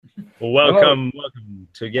Well, welcome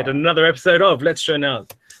to yet another episode of Let's Show Now.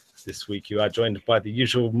 This week you are joined by the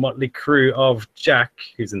usual motley crew of Jack,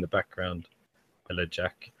 who's in the background. Hello,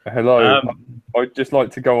 Jack. Hello. I'd just like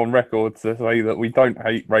to go on record to say that we don't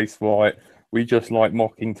hate Raceflight. We just like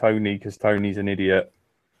mocking Tony because Tony's an idiot.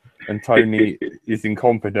 And Tony is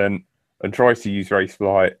incompetent and tries to use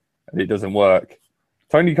Raceflight and it doesn't work.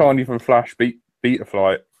 Tony can't even flash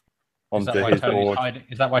Betaflight onto his board.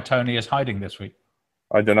 Is that why Tony is hiding this week?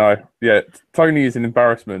 I don't know. Yeah, Tony is an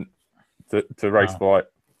embarrassment to Raceflight.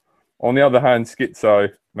 On the other hand,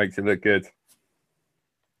 Schizo makes it look good.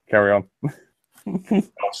 Carry on.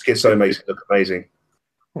 Schizo makes it look amazing.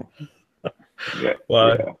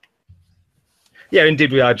 Yeah,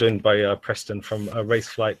 indeed, we are joined by Preston from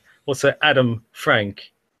Raceflight. Also, Adam,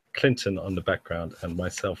 Frank, Clinton on the background, and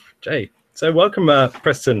myself, Jay. So, welcome,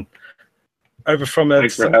 Preston. Over from.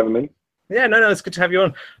 Thanks for having me. Yeah, no, it's good to have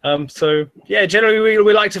you on. So, yeah, generally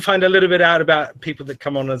we like to find a little bit out about people that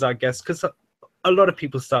come on as our guests because a lot of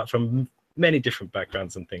people start from many different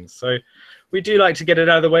backgrounds and things. So we do like to get it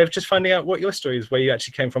out of the way of just finding out what your story is, where you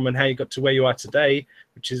actually came from and how you got to where you are today,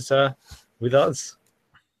 which is with us.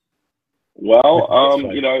 Well,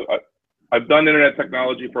 I've done internet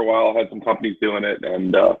technology for a while, had some companies doing it,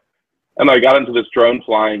 and I got into this drone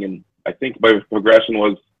flying, and I think my progression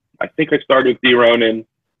was, I think I started with D-Ronin,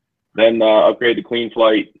 then upgraded to Clean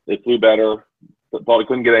Flight. It flew better. Thought it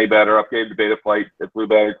couldn't get any better. Upgraded to Betaflight. It flew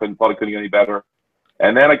better. Thought it couldn't get any better.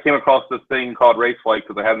 And then I came across this thing called Raceflight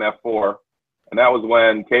because I had an F4. And that was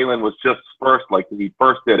when Kalen was just first, like he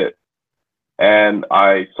first did it. And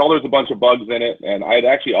I saw there was a bunch of bugs in it. And I had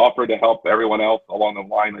actually offered to help everyone else along the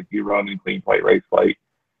line, like D-Run and Clean Flight, Raceflight.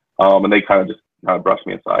 And they kind of brushed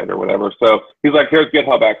me aside or whatever. So he's like, here's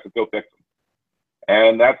GitHub access, go fix them.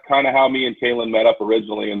 And that's kind of how me and Kalen met up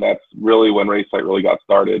originally, and that's really when Raceflight really got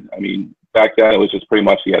started. I mean, back then it was just pretty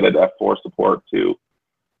much he added F4 support to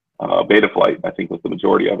Betaflight, I think was the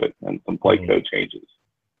majority of it, and some flight code changes.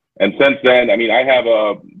 And since then, I mean, I have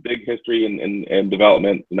a big history in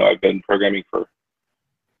development. You know, I've been programming for,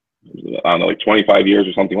 I don't know, like 25 years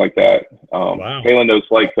or something like that. Wow. Kalen knows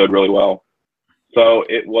flight code really well. So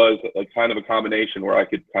it was a kind of a combination where I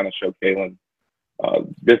could kind of show Kalen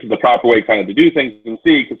this is the proper way kind of to do things in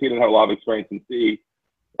C because he didn't have a lot of experience in C,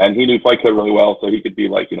 and he knew flight code really well, so he could be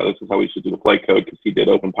like, you know, this is how we should do the flight code because he did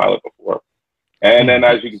OpenPilot before. And then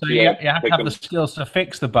as you can see, you have to have the skills to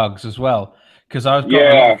fix the bugs as well, because I've got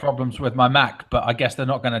a lot of problems with my Mac, but I guess they're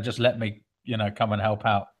not going to just let me, you know, come and help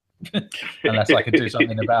out unless I can do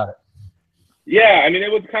something about it. Yeah, I mean,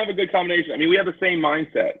 it was kind of a good combination. I mean, we have the same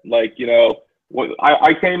mindset, like, you know.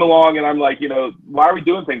 I came along and I'm like, you know, why are we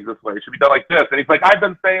doing things this way? It should be done like this. And he's like, I've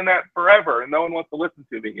been saying that forever and no one wants to listen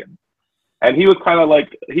to me. And he was kind of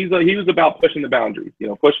like, he was about pushing the boundaries, you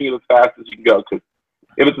know, pushing it as fast as you can go. Because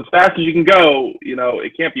if it's as fast as you can go, you know,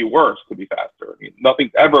 it can't be worse to be faster. I mean,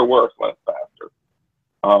 nothing's ever worse when it's faster.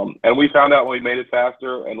 And we found out when we made it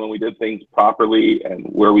faster and when we did things properly and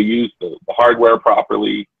where we used the hardware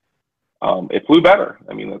properly, it flew better.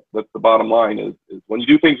 I mean, that's the bottom line is when you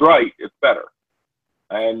do things right, it's better.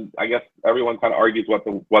 And I guess everyone kind of argues what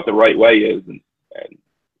the right way is, and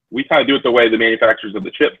we kind of do it the way the manufacturers of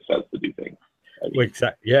the chip says to do things. Well,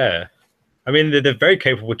 exactly. Yeah, I mean they're very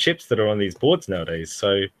capable chips that are on these boards nowadays.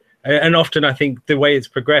 So, and often I think the way it's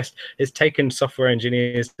progressed, it's taken software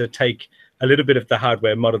engineers to take a little bit of the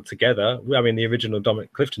hardware modeled together. I mean, the original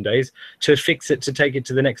Dominic Clifton days to fix it to take it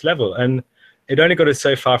to the next level, and it only got us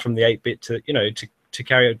so far from the 8-bit to to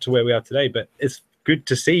carry it to where we are today. But it's good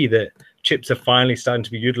to see that chips are finally starting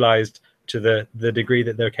to be utilized to the degree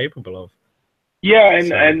that they're capable of. Yeah,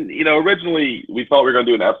 and you know, originally we thought we were going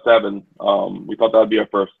to do an F7. We thought that would be our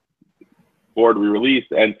first board we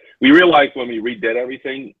released, and we realized when we redid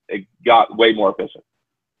everything, it got way more efficient.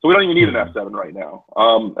 So we don't even need an F7 right now.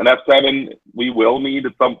 An F7 we will need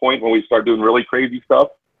at some point when we start doing really crazy stuff,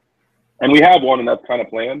 and we have one, and that's kind of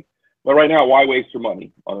planned. But right now, why waste your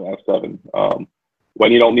money on an F7?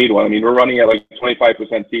 When you don't need one. I mean, we're running at like 25%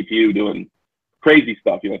 CPU doing crazy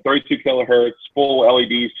stuff, you know, 32 kilohertz, full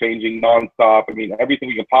LEDs changing nonstop. I mean, everything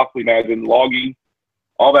we can possibly imagine, logging,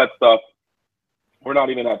 all that stuff. We're not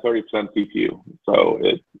even at 30% CPU. So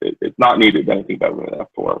it's not needed anything better than an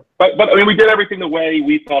F4. But I mean, we did everything the way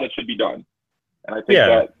we thought it should be done. And I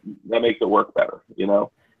think that makes it work better, you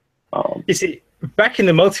know? You see, back in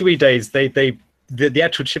the multi-Wii days, the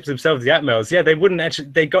actual chips themselves, the Atmels, they wouldn't actually,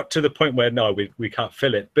 they got to the point where, no, we can't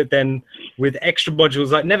fill it. But then with extra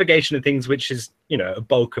modules like navigation and things, which is, you know, a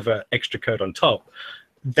bulk of extra code on top,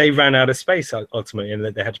 they ran out of space ultimately and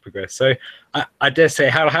they had to progress. So I dare say,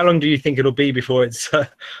 how long do you think it'll be before it's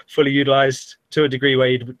fully utilized to a degree where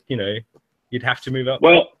you'd have to move up?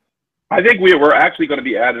 Well, I think we're actually going to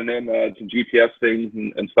be adding in some GPS things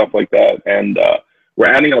and stuff like that, and we're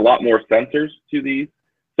adding a lot more sensors to these.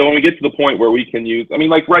 So when we get to the point where we can use, I mean,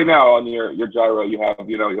 like right now on your gyro, you have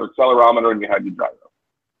your accelerometer and you have your gyro,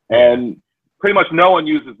 and pretty much no one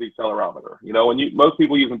uses the accelerometer. When most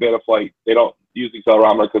people using Betaflight, they don't use the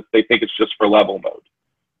accelerometer because they think it's just for level mode,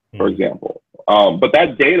 for example. But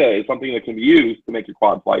that data is something that can be used to make your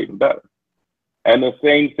quad fly even better. And the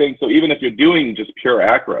same thing, so even if you're doing just pure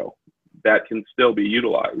acro, that can still be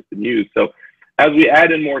utilized and used. So as we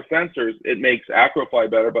add in more sensors, it makes acro fly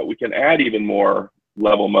better, but we can add even more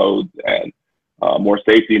level modes and more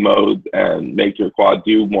safety modes and make your quad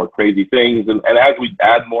do more crazy things. And as we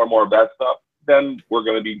add more and more of that stuff, then we're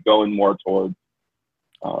going to be going more towards,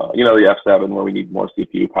 the F7 where we need more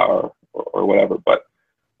CPU power or whatever. But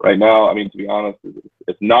right now, I mean, to be honest,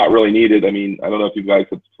 it's not really needed. I mean, I don't know if you guys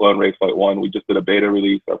have flown Raceflight 1. We just did a beta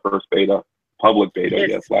release, our first beta, public beta, I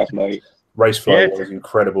guess, last night. Raceflight was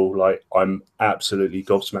incredible. Like, I'm absolutely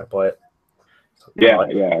gobsmacked by it. Yeah.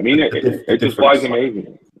 I mean, it just flies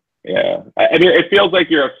amazing. Yeah. I mean, it feels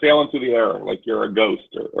like you're sailing through the air, like you're a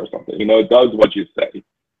ghost or something. It does what you say.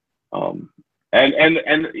 And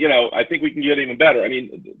I think we can get even better. I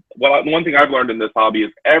mean, one thing I've learned in this hobby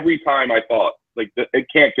is every time I thought, like, it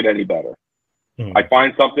can't get any better, I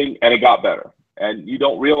find something and it got better. And you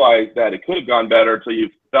don't realize that it could have gone better until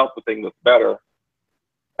you've felt the thing that's better.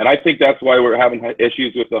 And I think that's why we're having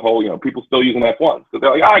issues with the whole, people still using F1s because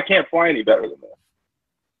they're like, I can't fly any better than this.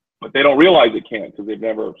 But they don't realize it can't because they've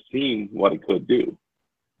never seen what it could do.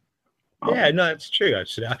 Yeah, no, that's true,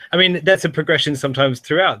 actually. I mean, that's a progression sometimes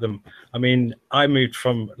throughout them. I mean, I moved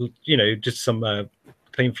from, just some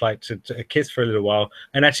clean flight to a KISS for a little while.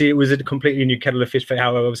 And actually, it was a completely new kettle of fish for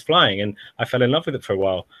how I was flying. And I fell in love with it for a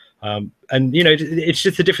while. It's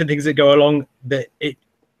just the different things that go along that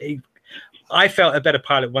I felt a better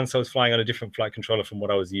pilot once I was flying on a different flight controller from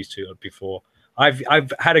what I was used to before.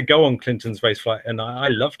 I've had a go on Clinton's race flight, and I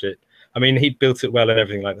loved it. I mean, he built it well and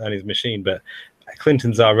everything like that in his machine, but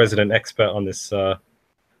Clinton's our resident expert on this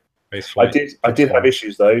race flight. I did have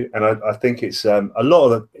issues though, and I think it's a lot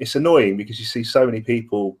of it's annoying because you see so many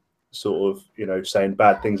people sort of saying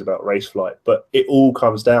bad things about race flight, but it all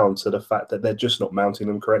comes down to the fact that they're just not mounting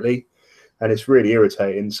them correctly, and it's really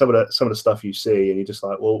irritating. Some of the stuff you see, and you're just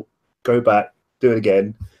like, well, go back, do it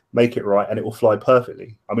again, make it right, and it will fly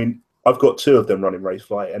perfectly. I mean, I've got 2 of them running race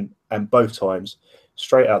flight, and both times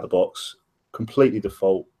straight out the box, completely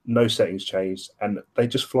default, no settings changed, and they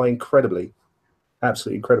just fly incredibly,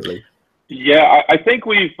 absolutely incredibly. Yeah, I think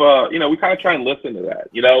we've we kind of try and listen to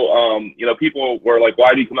that. People were like,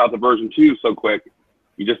 why do you come out to version 2 so quick?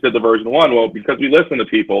 You just did the version 1. Well, because we listen to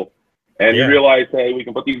people, and you realize, hey, we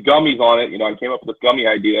can put these gummies on it. I came up with this gummy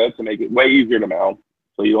idea to make it way easier to mount,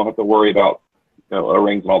 so you don't have to worry about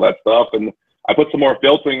O-rings and all that stuff. And I put some more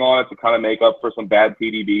filtering on it to kind of make up for some bad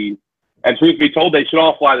PDBs. And truth be told, they should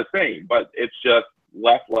all fly the same, but it's just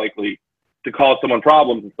less likely to cause someone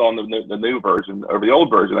problems installing the new version over the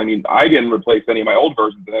old version. I mean, I didn't replace any of my old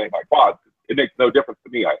versions in any of my quads. It makes no difference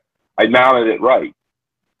to me. I mounted it right.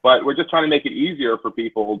 But we're just trying to make it easier for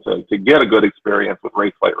people to get a good experience with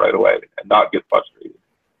Raceflight right away and not get frustrated.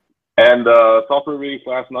 And software release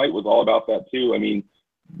last night was all about that too. I mean,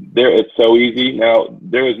 it's so easy. Now,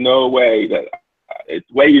 there is no way that it's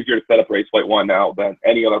way easier to set up Raceflight 1 now than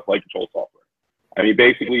any other flight control software. I mean,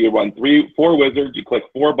 basically, you run 4 wizards, you click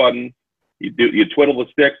 4 buttons, you twiddle the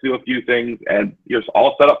sticks, do a few things, and you're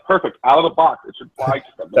all set up perfect out of the box. It should fly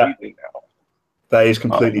just amazing now. That is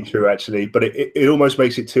completely true, actually, but it almost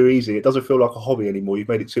makes it too easy. It doesn't feel like a hobby anymore. You've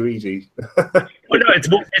made it too easy. Well, no,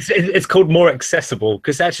 it's called more accessible,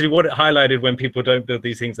 because actually what it highlighted when people don't build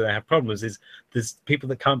these things and they have problems is there's people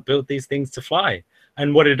that can't build these things to fly.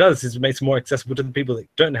 And what it does is it makes it more accessible to the people that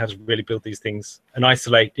don't know how to really build these things and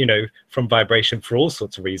isolate, from vibration for all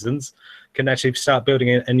sorts of reasons, can actually start building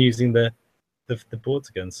it and using the boards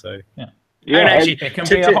again. So yeah. Yeah, and actually,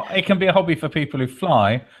 it can be a hobby for people who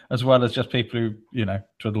fly as well as just people who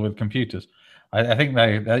twiddle with computers. I think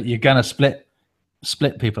you're going to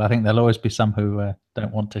split people. I think there'll always be some who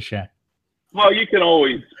don't want to share. Well, you can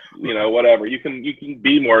always, whatever. You can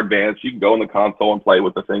be more advanced. You can go in the console and play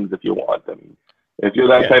with the things if you want. I mean, if you're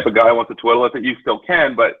that type of guy who wants to twiddle with it, you still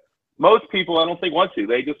can. But most people, I don't think, want to.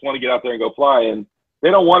 They just want to get out there and go fly, and they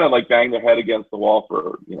don't want to bang their head against the wall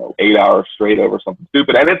for 8 hours straight over something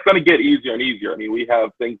stupid. And it's going to get easier and easier. I mean, we have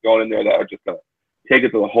things going in there that are just going to take it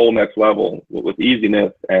to the whole next level with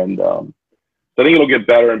easiness. And so I think it'll get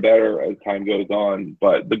better and better as time goes on.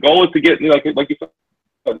 But the goal is to get like you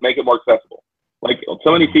said, make it more accessible. Like,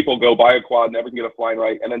 so many people go buy a quad, never get a flying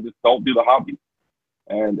right, and then just don't do the hobby.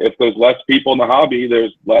 And if there's less people in the hobby,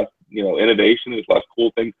 there's less innovation. There's less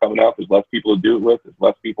cool things coming out. There's less people to do it with. There's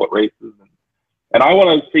less people at races. And I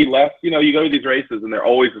want to see less, you go to these races and they're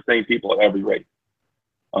always the same people at every race.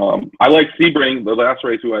 I like Sebring, the last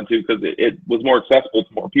race we went to, because it was more accessible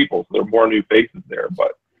to more people. So there are more new faces there.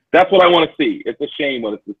 But that's what I want to see. It's a shame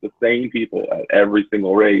when it's just the same people at every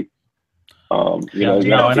single race. Do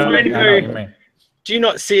you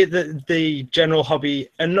not see that the general hobby,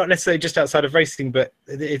 and not necessarily just outside of racing, but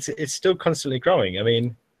it's still constantly growing? I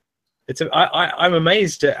mean, I'm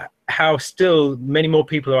amazed at how still many more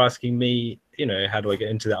people are asking me, how do I get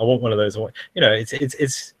into that? I want one of those.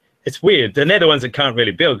 It's weird. And they're the ones that can't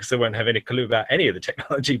really build because they won't have any clue about any of the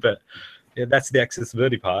technology. But that's the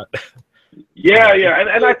accessibility part. Yeah,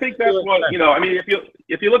 and I think that's what I mean.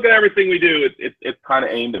 If you look at everything we do, it's kind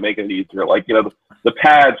of aimed at making it easier. Like the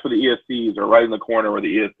pads for the ESCs are right in the corner where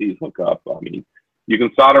the ESCs hook up. I mean, you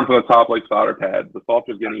can solder them from the top like solder pads. The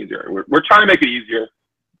software's getting easier. We're trying to make it easier,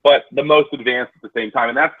 but the most advanced at the same time,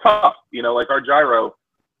 and that's tough. Like our gyro,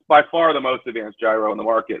 by far the most advanced gyro in the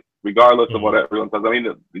market, regardless of what everyone says. I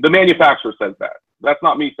mean, the manufacturer says that. That's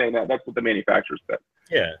not me saying that. That's what the manufacturer said.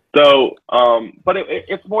 Yeah. So, but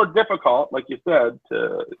it's more difficult, like you said,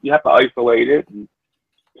 you have to isolate it and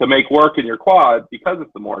to make work in your quad because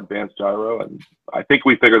it's the more advanced gyro. And I think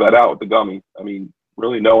we figured that out with the gummies. I mean,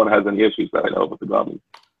 really no one has any issues that I know with the gummies.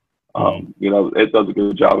 It does a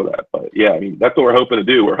good job of that. But yeah, I mean, that's what we're hoping to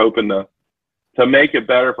do. We're hoping to make it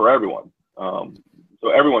better for everyone. So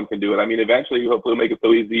everyone can do it. I mean, eventually, hopefully, we'll make it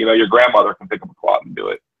so easy. Your grandmother can pick up a quad and do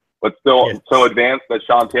it, but still so advanced that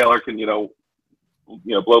Sean Taylor can,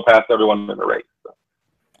 blow past everyone in the race.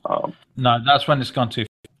 So, no, that's when it's gone too.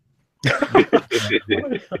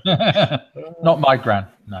 Not my gran.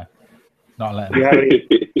 No, not letting. Do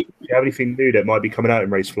you have anything new that might be coming out in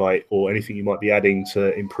Raceflight, or anything you might be adding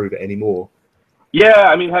to improve it anymore? Yeah,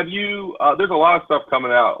 I mean, have you? There's a lot of stuff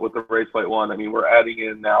coming out with the Raceflight 1. I mean, we're adding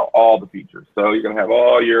in now all the features. So you're going to have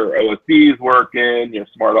all your OSDs working, your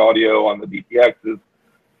smart audio on the DTXs,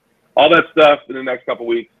 all that stuff in the next couple of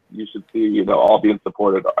weeks. You should see, all being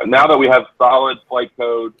supported. Now that we have solid flight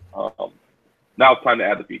code, now it's time to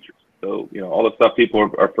add the features. So, all the stuff people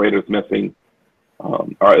are afraid is missing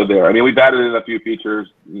are there. I mean, we've added in a few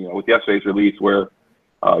features, with yesterday's release where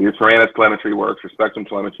your Taranis telemetry works, your Spectrum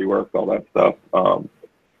telemetry works, all that stuff.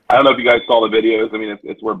 I don't know if you guys saw the videos. I mean,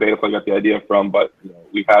 it's where Betaflight got the idea from, but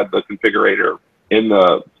we had the configurator in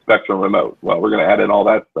the Spectrum remote. Well, we're going to add in all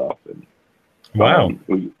that stuff. And, wow.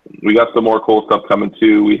 We got some more cool stuff coming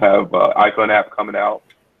too. We have iPhone app coming out,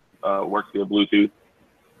 works via Bluetooth.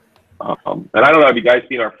 And I don't know, have you guys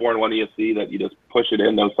seen our 4-in-1 ESC that you just push it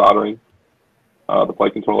in, no soldering, the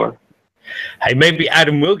flight controller? Hey, maybe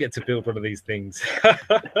Adam will get to build one of these things.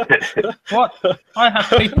 What? I have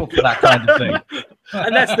people for that kind of thing.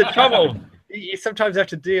 And that's the trouble. You sometimes have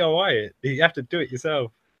to DIY it. You have to do it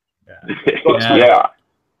yourself. Yeah.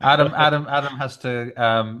 Adam has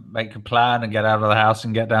to make a plan and get out of the house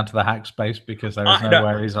and get down to the hack space because there is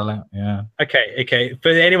nowhere he's allowed. Yeah. Okay. For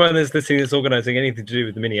anyone that's listening that's organising anything to do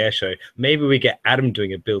with the mini air show, maybe we get Adam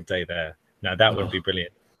doing a build day there. Now that would be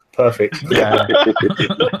brilliant. Perfect. Yeah.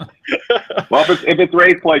 Well, if it's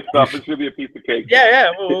Raceflight stuff, it should be a piece of cake.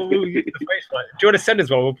 Yeah. We'll use the Raceflight. Do you want to send us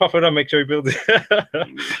one? We'll pop it on, make sure we build it.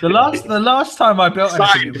 The last time I built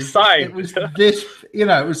anything, it was this. It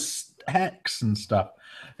was hex and stuff.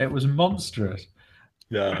 It was monstrous.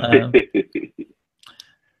 Yeah.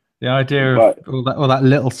 The idea of all that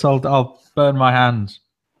little salt, I'll burn my hands.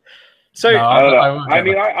 So I don't know.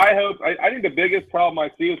 I think the biggest problem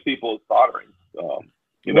I see with people is soldering.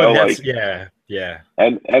 Yeah.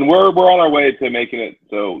 And we're on our way to making it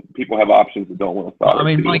so people have options that don't want to solder. I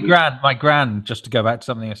mean, my gran, just to go back to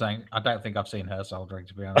something you're saying, I don't think I've seen her soldering,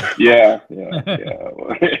 to be honest. Yeah.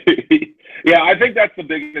 Yeah, I think that's the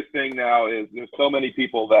biggest thing now is there's so many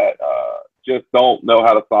people that just don't know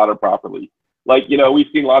how to solder properly. Like, we've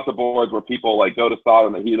seen lots of boards where people go to solder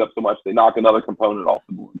and they heat it up so much they knock another component off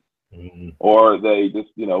the board. Mm-hmm. Or they just,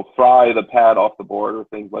 fry the pad off the board or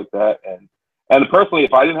things like that. And personally,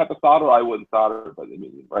 if I didn't have to solder, I wouldn't solder. But I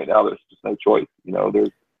mean, right now there's just no choice.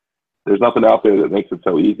 There's nothing out there that makes it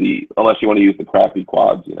so easy, unless you want to use the crappy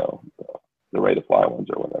quads, the rate of fly ones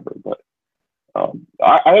or whatever. But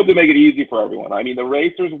I hope to make it easy for everyone. I mean, the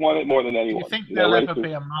racers want it more than anyone. Do you think there'll ever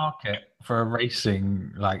be a market for a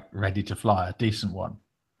racing ready to fly, a decent one?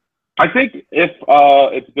 I think if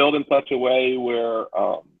it's built in such a way where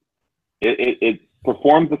it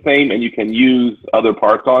performs the same and you can use other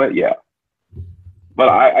parts on it, yeah. But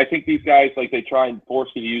I think these guys, they try and force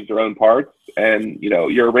you to use their own parts. And,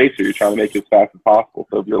 you're a racer. You're trying to make it as fast as possible.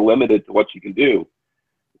 So if you're limited to what you can do,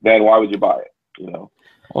 then why would you buy it,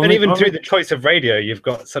 And even through the choice of radio, you've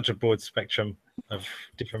got such a broad spectrum of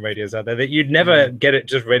different radios out there that you'd never get it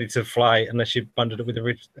just ready to fly unless you bundled it with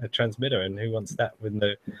a transmitter. And who wants that with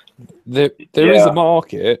no? There is a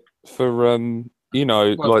market for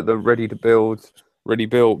like the ready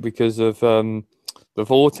built because of the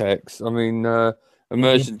Vortex. I mean,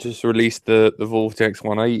 Immersion just released the Vortex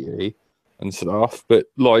 180 and stuff, but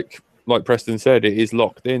like Preston said, it is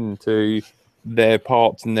locked into their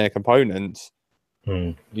parts and their components.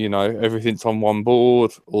 You know, everything's on one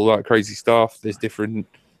board, all that crazy stuff. There's different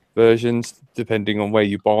versions depending on where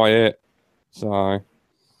you buy it. So,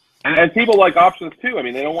 and people like options too. I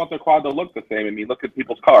mean, they don't want their quad to look the same. I mean, look at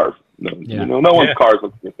people's cars. You know, no one's cars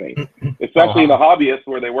look the same, especially in the hobbyists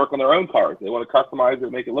where they work on their on cars. They want to customize it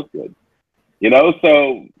and make it look good. You know,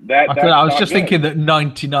 so I was just thinking that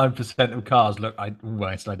 99% of cars look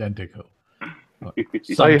almost identical.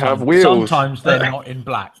 They have wheels. Sometimes they're not in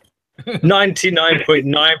black.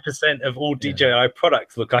 99.9% of all DJI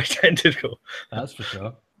products look identical. That's for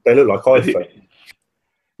sure. They look like iPhone.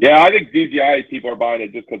 Yeah, I think DJI people are buying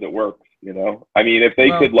it just because it works. You know, I mean, if they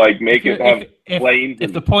could like make it have planes.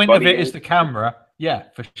 If the point of it is the camera, yeah,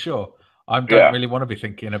 for sure. I don't really want to be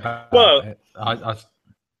thinking about it.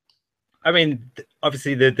 I mean,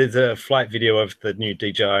 obviously there's a flight video of the new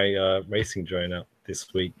DJI racing drone out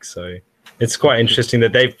this week, so it's quite interesting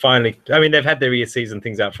that they've finally. I mean, they've had their ESCs and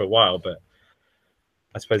things out for a while, but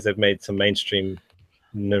I suppose they've made some mainstream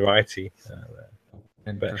notoriety.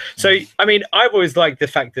 But so, I mean, I've always liked the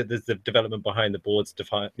fact that there's the development behind the boards,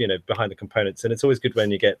 behind the components, and it's always good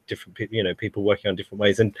when you get different people, people working on different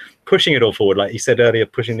ways and pushing it all forward, like you said earlier,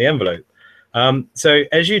 pushing the envelope. So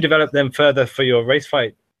as you develop them further for your race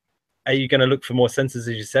fight, are you going to look for more sensors, as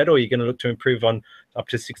you said, or are you going to look to improve on up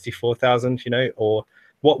to 64,000? Or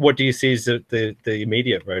what do you see as the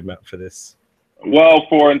immediate roadmap for this? Well,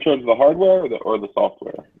 in terms of the hardware or the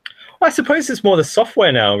software? Well, I suppose it's more the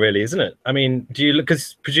software now, really, isn't it? I mean, do you look,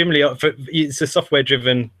 because presumably it's a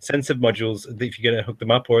software-driven sensor modules if you're going to hook them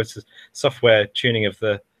up, or it's a software tuning of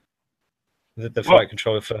the flight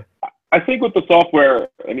controller for. I think with the software,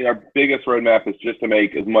 I mean, our biggest roadmap is just to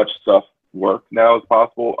make as much stuff work now as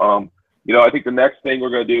possible. I think the next thing we're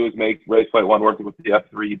going to do is make Raceflight 1 working with the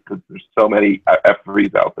F3 because there's so many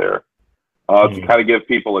F3s out there. To kind of give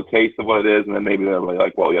people a taste of what it is, and then maybe they're really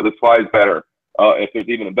like, well, yeah, this flies better. If there's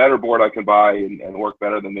even a better board I can buy and work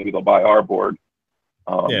better, then maybe they'll buy our board.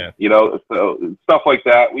 So stuff like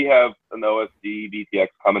that. We have an OSD VTX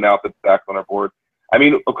coming out that stacks on our board. I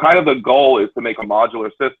mean, kind of the goal is to make a modular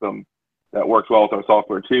system that works well with our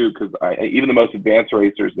software too, because even the most advanced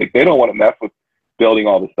racers, they don't want to mess with building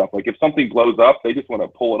all this stuff. Like if something blows up, they just want to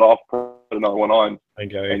pull it off, put another one on,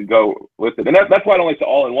 and go with it. And that's why I don't like the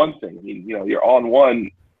all-in-one thing. I mean, you're all-in-one.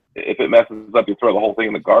 If it messes up, you throw the whole thing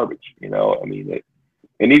in the garbage. I mean,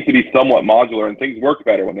 it needs to be somewhat modular, and things work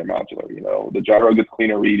better when they're modular. The gyro gets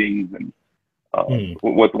cleaner readings, and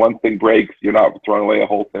with one thing breaks, you're not throwing away a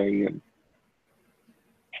whole thing. And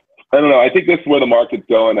I don't know. I think this is where the market's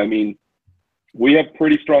going. I mean, we have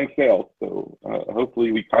pretty strong sales, so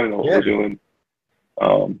hopefully we kind of know what we're doing.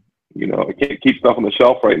 I can't keep stuff on the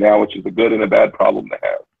shelf right now, which is a good and a bad problem to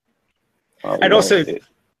have. And also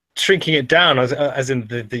shrinking it down as in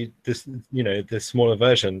the smaller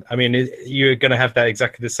version. I mean, you're going to have that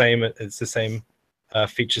exactly the same. It's the same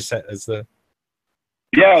feature set as the.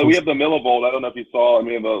 Yeah, we have the millivolt. I don't know if you saw. I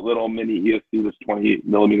mean, the little mini ESC was 20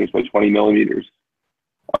 millimeters by 20 millimeters.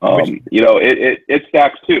 It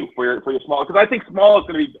stacks too for your small, because I think small is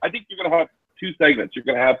going to be. I think you're going to have two segments. You're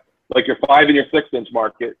going to have like your 5 and your 6 inch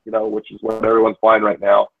market, which is what everyone's flying right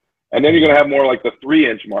now, and then you're going to have more like the 3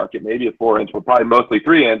 inch market, maybe a 4 inch, but probably mostly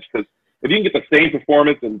 3 inch, because if you can get the same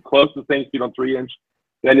performance and close to the same speed on 3 inch,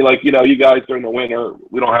 then you're like, you guys during the winter,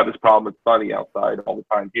 we don't have this problem. It's sunny outside all the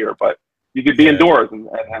time here, but you could be indoors and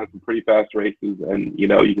have some pretty fast races, and you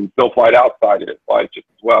can still fly it outside and it flies just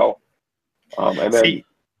as well. And then.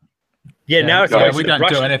 Now we don't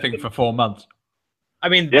do anything for 4 months. I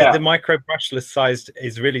mean, the micro brushless size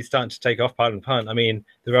is really starting to take off, pardon pun. I mean,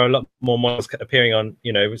 there are a lot more models appearing on,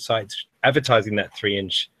 sites advertising that 3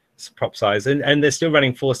 inch prop size, and they're still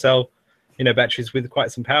running 4-cell, batteries with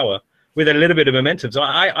quite some power, with a little bit of momentum. So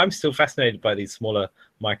I'm still fascinated by these smaller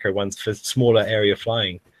micro ones for smaller area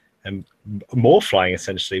flying and more flying,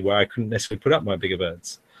 essentially, where I couldn't necessarily put up my bigger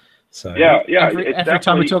birds. So every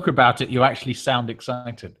time we talk about it, you actually sound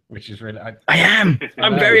excited, which is really. I am.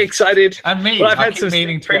 I'm very excited. And me, well, I've had had some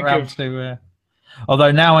meaning to get around to.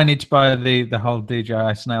 Although now I need to buy the whole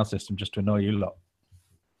DJI snail system just to annoy you lot.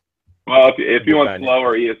 Well, if you want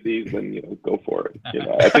slower ESCs, then go for it.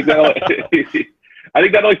 I think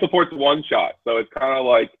that only supports one shot, so it's kind of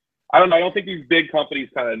like I don't know. I don't think these big companies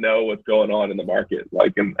kind of know what's going on in the market.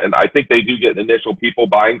 Like, and I think they do get initial people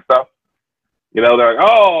buying stuff. You know, they're like,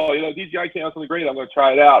 oh, you know, DJI came out something great. I'm going to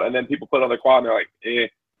try it out. And then people put it on their quad and they're like, eh.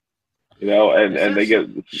 You know, and they get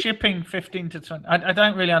shipping 15 to 20. I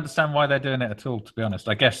don't really understand why they're doing it at all, to be honest.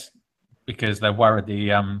 I guess because they're worried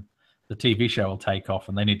the TV show will take off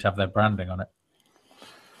and they need to have their branding on it.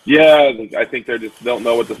 Yeah, I think they just don't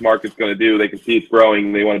know what this market's going to do. They can see it's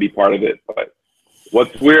growing. They want to be part of it. But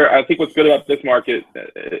I think what's good about this market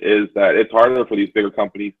is that it's harder for these bigger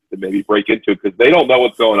companies to maybe break into it because they don't know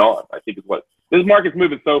what's going on. I think is what this market's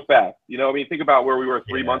moving so fast. You know, I mean, think about where we were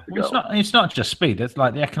 3 months ago. Well, it's not just speed. It's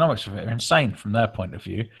like the economics of it are insane from their point of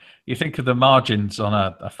view. You think of the margins on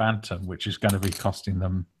a Phantom, which is going to be costing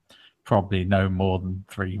them probably no more than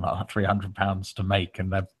 £300 to make,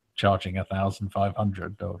 and they're charging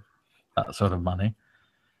 1,500 or that sort of money.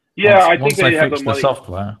 Yeah, I once think they have fix the money.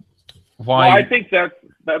 Software. Why? Well, I think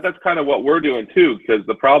that's kind of what we're doing too, because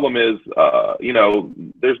the problem is, you know,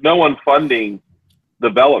 there's no one funding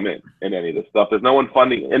development in any of this stuff. There's no one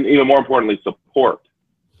funding, and even more importantly, support.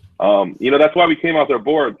 You know, that's why we came out their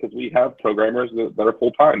board, because we have programmers that are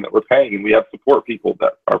full time that we're paying, and we have support people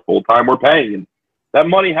that are full time we're paying, and that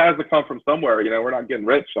money has to come from somewhere. You know, we're not getting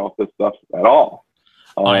rich off this stuff at all.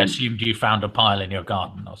 I assumed you found a pile in your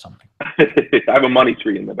garden or something. I have a money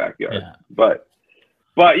tree in the backyard, yeah.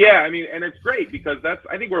 But yeah, I mean, and it's great because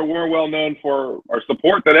I think we're more well known for our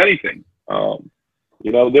support than anything.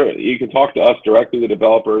 You know, you can talk to us directly, the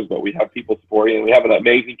developers, but we have people supporting, and we have an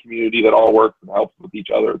amazing community that all works and helps with each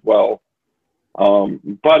other as well.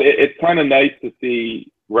 But it's kind of nice to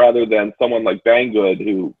see, rather than someone like Banggood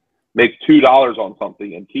who makes $2 on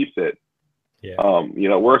something and keeps it. Yeah. You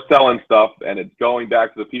know, we're selling stuff and it's going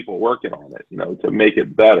back to the people working on it, you know, to make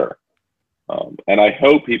it better. And I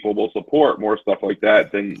hope people will support more stuff like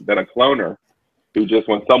that than a cloner who just,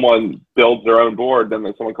 when someone builds their own board, then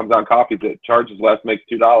when someone comes out and copies it, charges less, makes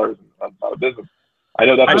 $2. That's not a business. I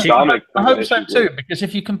know that's Dominic. I hope so too, because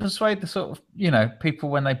if you can persuade the sort of, you know, people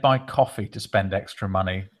when they buy coffee to spend extra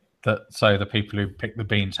money, so the people who pick the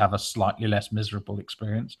beans have a slightly less miserable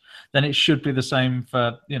experience, then it should be the same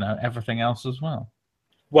for, you know, everything else as well.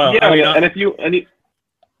 Well, yeah, I mean, and if you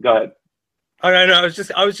go ahead. Oh no, I was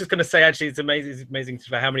just going to say, actually, it's amazing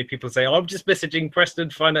for how many people say, "Oh, I'm just messaging Preston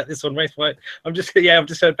to find out this on Raceflight." I've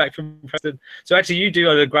just heard back from Preston. So actually, you do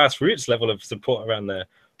at a grassroots level of support around there.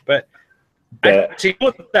 But actually,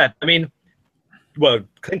 what's that? I mean, well,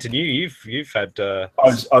 Clinton, you've had. I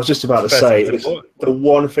was just about to say, the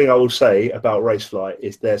one thing I will say about Raceflight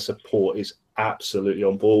is their support is absolutely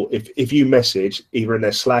on board. If you message either in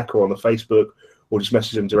their Slack or on the Facebook, or just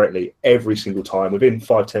message them directly, every single time, within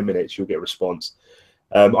 5-10 minutes, you'll get a response.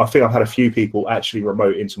 I think I've had a few people actually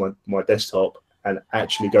remote into my desktop and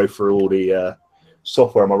actually go through all the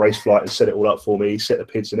software on my Raceflight and set it all up for me, set the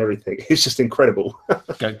PIDs and everything. It's just incredible.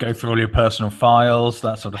 go through all your personal files,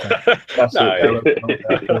 that sort of thing.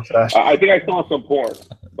 I think I saw some porn,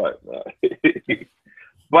 but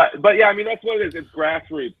yeah, I mean, that's what it is. It's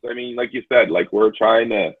grassroots. I mean, like you said, like we're trying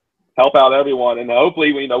to help out everyone, and hopefully,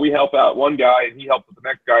 you know, we help out one guy, and he helps with the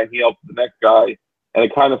next guy, and he helps with the next guy, and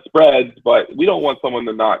it kind of spreads. But we don't want someone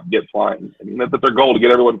to not get flying. I mean, that's their goal, to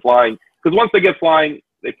get everyone flying, because once they get flying,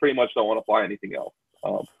 they pretty much don't want to fly anything else.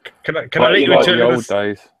 Can I let you into the old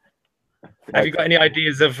days? Have you got any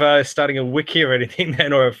ideas of starting a wiki or anything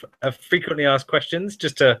then, or of frequently asked questions?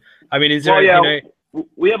 Just to, I mean, is there? Well, yeah, you know,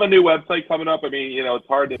 we have a new website coming up. I mean, you know, it's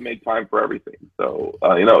hard to make time for everything. So,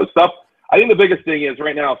 you know, stuff. I think the biggest thing is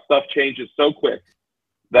right now stuff changes so quick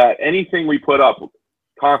that anything we put up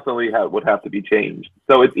constantly would have to be changed.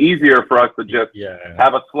 So it's easier for us to just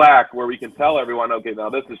have a Slack where we can tell everyone, okay, now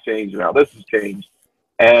this has changed, now this has changed.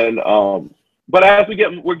 And but as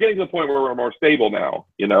we're getting to the point where we're more stable now.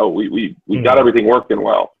 You know, we got everything working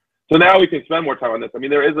well. So now we can spend more time on this. I mean,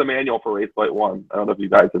 there is a manual for Raceflight 1. I don't know if you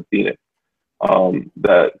guys have seen it.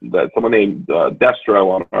 That someone named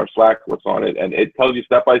Destro on our Slack works on it, and it tells you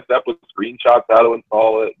step by step with screenshots how to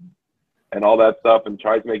install it and all that stuff, and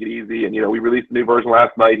tries to make it easy. And you know, we released a new version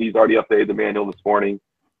last night. He's already updated the manual this morning.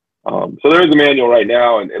 So there is a manual right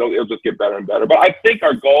now, and it'll just get better and better. But I think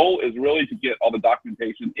our goal is really to get all the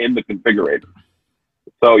documentation in the configurator.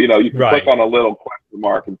 So you know, you can click on a little question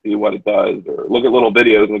mark and see what it does, or look at little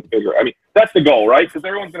videos in the configurator. I mean, that's the goal, right? Because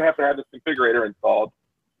everyone's going to have this configurator installed.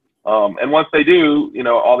 And once they do, you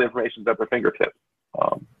know, all the information's at their fingertips.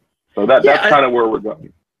 So that's kind of where we're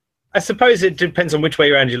going. I suppose it depends on which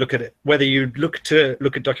way around you look at it. Whether you look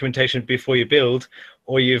at documentation before you build,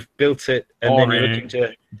 or you've built it and then you're looking to,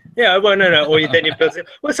 or then you've built it.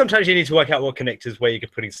 Well, sometimes you need to work out what connectors, where you're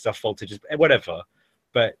putting stuff, voltages, whatever.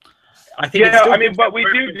 But I think Yeah, I mean, but we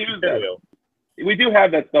do that. We do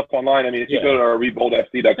have that stuff online. I mean, if you go to our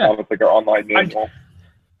reboldfc.com, it's like our online manual.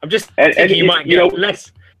 I'm just thinking you might get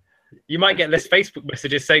less. You might get less Facebook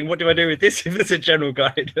messages saying, "What do I do with this?" If it's a general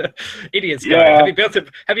guide, idiots guide. Have you built it?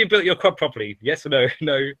 Have you built your quad properly? Yes or no?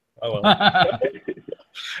 No. Oh well.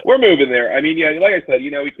 We're moving there. I mean, yeah, like I said,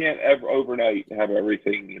 we can't ever overnight have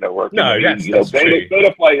everything, working. No, that's true.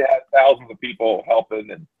 Betaflight has thousands of people helping,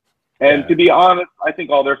 and to be honest, I think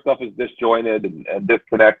all their stuff is disjointed and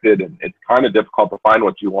disconnected, and it's kind of difficult to find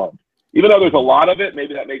what you want. Even though there's a lot of it,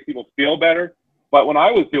 maybe that makes people feel better. But when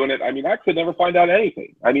I was doing it, I mean, I could never find out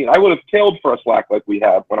anything. I mean, I would have killed for a Slack like we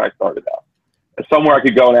have when I started out. Somewhere I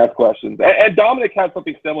could go and ask questions. And Dominic had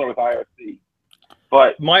something similar with IRC.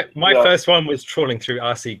 But my first one was trawling through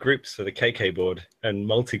RC groups for the KK board and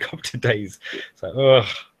multi-copter days. So, ugh.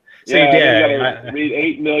 So, you gotta read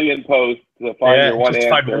 8 million posts to find your one just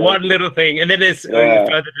answer. Find one little thing, and then it's further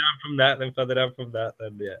down from that, then further down from that,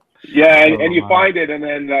 then and you find it, and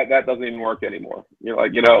then that doesn't even work anymore. You're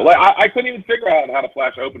like, I couldn't even figure out how to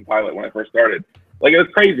flash OpenPilot when I first started. Like, it was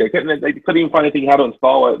crazy. I couldn't even find anything how to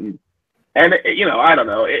install it, and I don't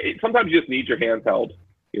know. Sometimes you just need your hands held.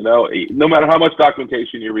 No matter how much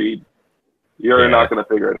documentation you read, you're not going to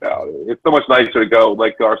figure it out. It's so much nicer to go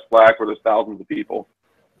like to our Slack where there's thousands of people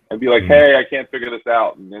and be like, hey, I can't figure this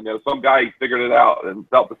out. And then some guy figured it out and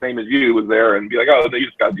felt the same as you was there and be like, oh, no, you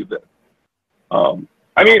just got to do this.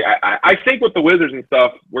 I mean, I think with the wizards and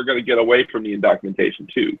stuff, we're going to get away from the documentation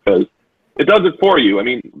too, because it does it for you. I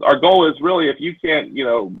mean, our goal is really, if you can't,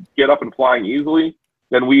 get up and flying easily,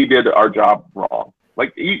 then we did our job wrong.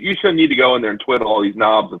 Like, you shouldn't need to go in there and twiddle all these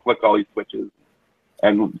knobs and flick all these switches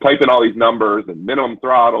and type in all these numbers and minimum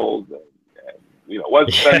throttles and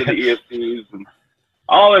what's sent to the ESCs and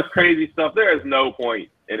all this crazy stuff. There is no point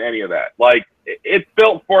in any of that. Like, it's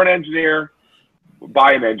built for an engineer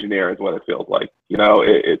by an engineer is what it feels like.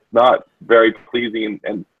 It's not very pleasing,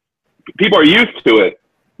 and people are used to it,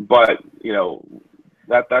 but,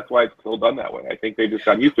 that's why it's still done that way. I think they've just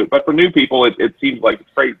gotten used to it. But for new people, it seems like it's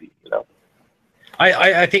crazy,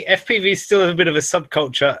 I think FPV is still a bit of a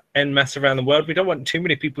subculture en masse around the world. We don't want too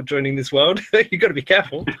many people joining this world. You've got to be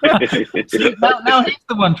careful. now he's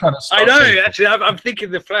the one trying to stop I know, actually. I'm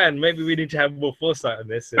thinking the plan. Maybe we need to have more foresight on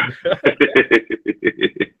this.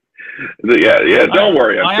 Yeah, don't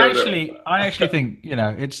worry. I actually think,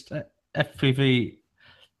 it's FPV.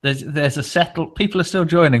 There's a settled, people are still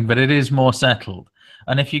joining, but it is more settled.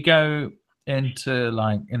 And if you go into,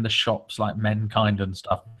 like, in the shops like Mankind and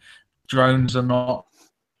stuff, drones are not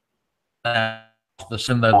the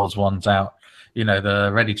those ones out. The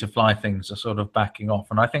ready to fly things are sort of backing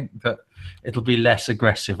off, and I think that it'll be less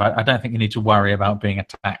aggressive. I don't think you need to worry about being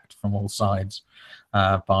attacked from all sides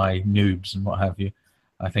by noobs and what have you.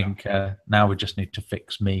 I think now we just need to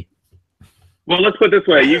fix me. Well, let's put it this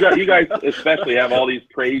way: you guys especially have all these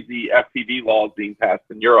crazy FPV laws being passed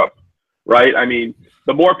in Europe, right? I mean,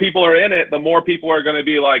 the more people are in it, the more people are going to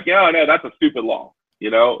be like, yeah, no, that's a stupid law.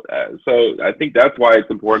 So I think that's why it's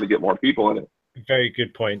important to get more people in it. Very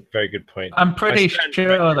good point. Very good point. I'm pretty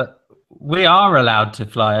sure that we are allowed to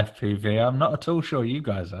fly FPV. I'm not at all sure you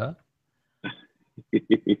guys are.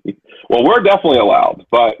 Well, we're definitely allowed,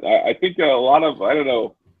 but I think a lot of, I don't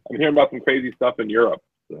know, I'm hearing about some crazy stuff in Europe.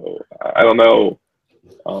 So I don't know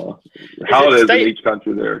how it is in each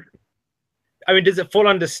country there. I mean, does it fall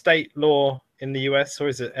under state law in the US, or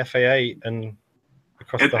is it FAA and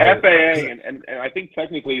across it's the whole? FAA, and I think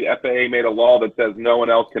technically FAA made a law that says no one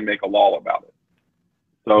else can make a law about it.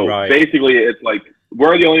 So basically, it's like,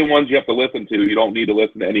 we're the only ones you have to listen to. You don't need to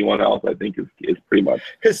listen to anyone else, I think, is pretty much.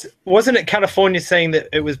 Because wasn't it California saying that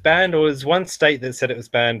it was banned, or was one state that said it was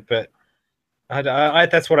banned? But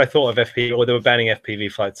that's what I thought of FPV, or they were banning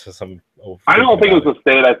FPV flights for some. I don't think it was a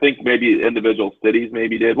state. I think maybe individual cities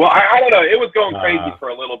maybe did. Well, I don't know. It was going crazy for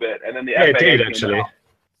a little bit, and then the FAA it did, actually. Out.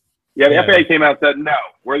 Yeah, the FAA came out and said, no,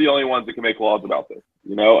 we're the only ones that can make laws about this,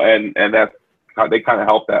 and that's how they kind of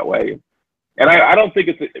help that way. And I don't think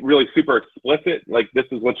it's really super explicit, like this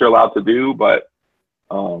is what you're allowed to do, but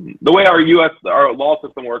the way our law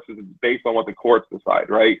system works is based on what the courts decide,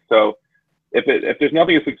 right? So if there's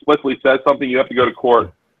nothing that explicitly says something, you have to go to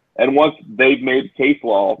court, and once they've made case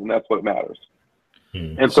law, then that's what matters.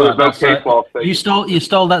 And so there's no case law. You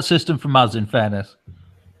stole that system from us, in fairness.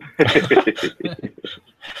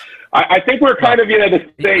 I think we're kind of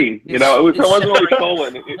the same. It wasn't really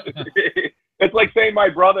stolen. It's like saying my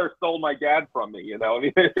brother stole my dad from me. I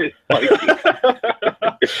mean, it's like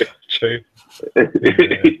true.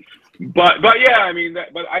 But yeah, I mean,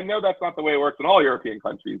 but I know that's not the way it works in all European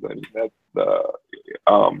countries. I mean, that's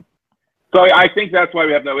So I think that's why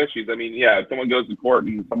we have no issues. I mean, yeah, if someone goes to court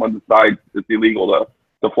and someone decides it's illegal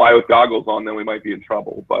to fly with goggles on, then we might be in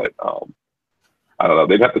trouble. But I don't know.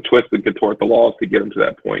 They'd have to twist and contort the laws to get them to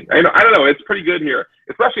that point. I don't know. It's pretty good here,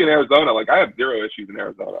 especially in Arizona. Like, I have zero issues in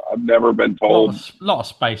Arizona. I've never been told. A lot of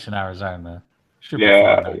space in Arizona.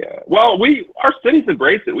 Yeah. Well, our cities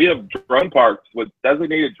embrace it. We have drone parks with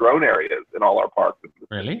designated drone areas in all our parks.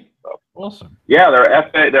 Really? Awesome. Yeah,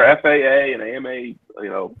 they're FAA and AMA,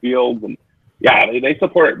 fields, and yeah, they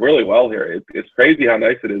support it really well here. It's crazy how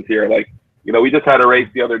nice it is here. Like, we just had a race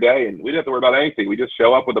the other day, and we didn't have to worry about anything. We just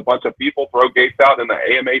show up with a bunch of people, throw gates out in the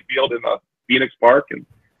AMA field in the Phoenix Park, and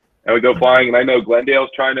we go flying. And I know Glendale's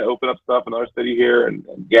trying to open up stuff in our city here, and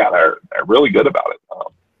yeah, they're really good about it.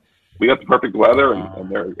 We got the perfect weather, and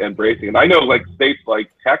they're embracing it. And I know, like, states like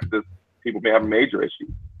Texas, people may have major issues.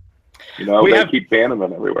 They keep banning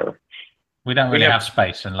them everywhere. We don't really have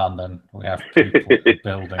space in London. We have people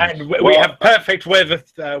buildings. And we have perfect weather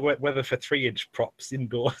for 3-inch props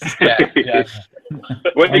indoors. Yeah.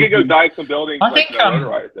 Well, you can go dive some buildings. I think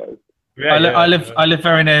I live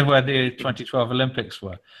very near where the 2012 Olympics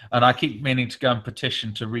were, and I keep meaning to go and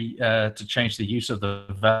petition to change the use of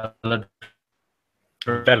the velodrome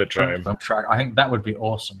track. I think that would be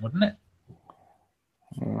awesome, wouldn't it?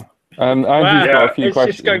 Andrew's got a few it's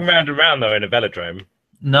questions. just going round and round though in a velodrome.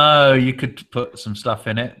 No, you could put some stuff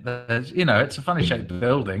in it. There's, it's a funny shaped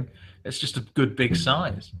building. It's just a good big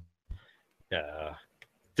size. Yeah.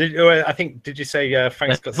 Did you say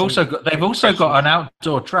Frank's got? They've also got an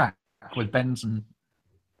outdoor track with bends and.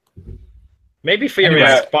 Maybe for your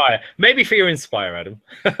Inspire. Maybe for your Inspire, Adam.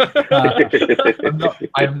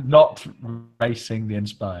 I'm not racing the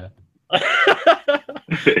Inspire. Put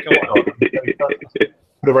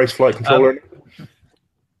a race flight controller in it.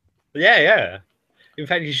 Yeah. In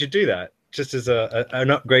fact, you should do that just as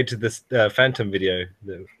an upgrade to this Phantom video.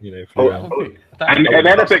 And then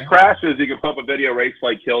if it crashes, you can put up a video race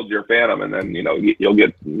flight killed your Phantom, and then you'll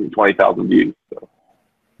get 20,000 views. So.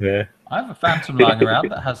 Yeah. I have a Phantom lying around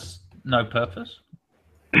that has no purpose.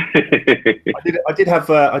 I did have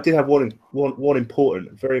one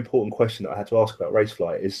very important question that I had to ask about race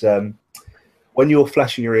flight is when you're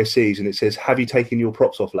flashing your ESCs and it says, "Have you taken your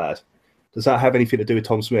props off, lad?" Does that have anything to do with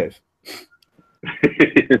Tom Smith?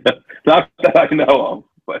 Not that I know of,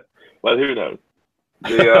 but who knows?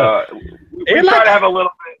 We try to have a little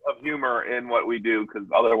bit of humor in what we do because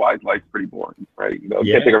otherwise life's pretty boring, right?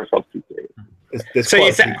 Can't take ourselves too serious. There's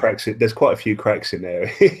quite a few cracks in there.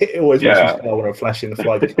 It always makes me smile when I'm flashing the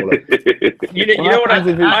flight controller. You know what?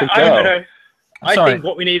 I think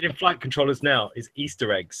what we need in flight controllers now is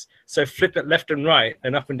Easter eggs. So flip it left and right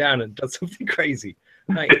and up and down and does something crazy.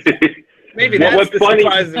 Maybe that's the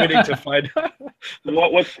surprise we need to find out.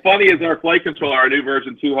 What's funny is our flight controller, our new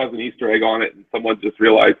version 2, has an Easter egg on it, and someone just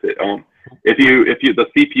realized it. If the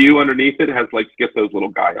CPU underneath it has like Schizo's little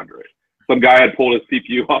guy under it. Some guy had pulled his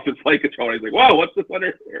CPU off his flight controller. He's like, "Whoa, what's this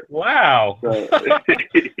under here?" Wow. So,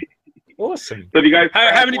 awesome. So if you guys,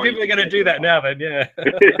 how many people are going to do that now? Then, yeah.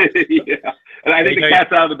 Yeah. And I think the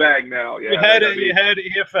cat's out of the bag now. Yeah. You heard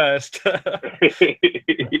it here first.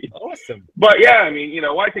 Awesome. But yeah, I mean,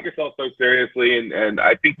 why take yourself so seriously? And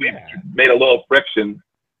I think we've made a little friction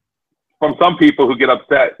from some people who get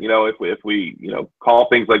upset. If we call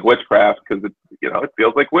things like witchcraft because it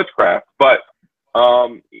feels like witchcraft, but.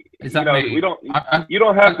 Is that me? You don't have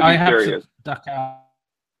to be serious. Duck out.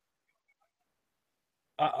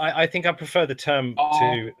 I think I prefer the term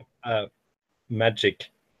to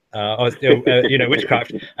magic,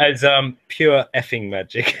 witchcraft as pure effing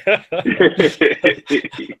magic.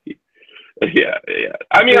 Yeah.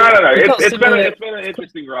 I mean, I don't know. It's been an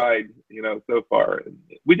interesting ride, so far.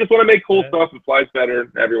 We just want to make cool stuff that flies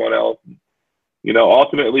better than everyone else.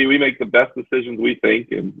 Ultimately, we make the best decisions we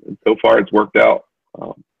think, and so far it's worked out.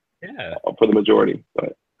 For the majority,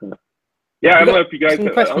 but I don't know if you guys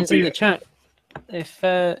some questions in the chat.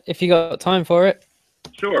 If you got time for it,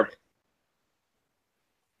 sure.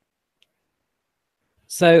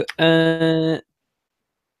 So,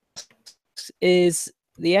 is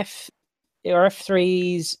the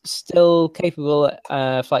F3s still capable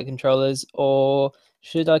flight controllers, or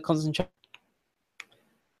should I concentrate?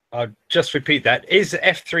 I'll just repeat that. Is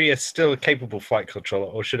F3 a still capable flight controller,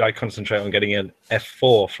 or should I concentrate on getting an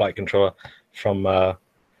F4 flight controller from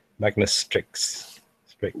Magnus Strix?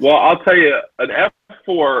 Well, I'll tell you, an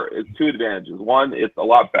F4 is 2 advantages. One, it's a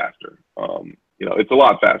lot faster. It's a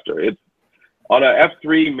lot faster. It's on a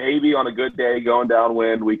F3, maybe on a good day going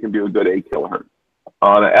downwind, we can do a good 8 kilohertz.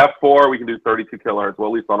 On an F4, we can do 32 kilohertz, well,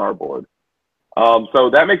 at least on our board. So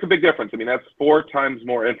that makes a big difference. I mean, that's 4 times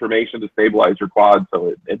more information to stabilize your quad,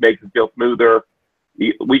 so it makes it feel smoother.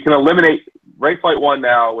 We can eliminate Raceflight 1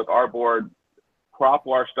 now with our board. Prop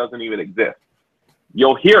wash doesn't even exist.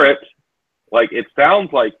 You'll hear it, like it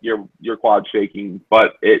sounds like your quad shaking,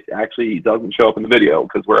 but it actually doesn't show up in the video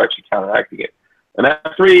because we're actually counteracting it. And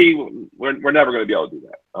F3, we're never going to be able to do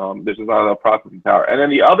that. There's just not enough processing power. And then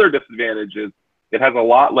the other disadvantage is it has a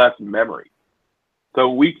lot less memory. So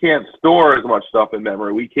we can't store as much stuff in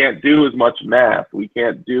memory. We can't do as much math. We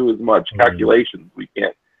can't do as much calculations. We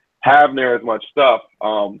can't have near as much stuff.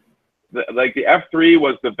 Like the F3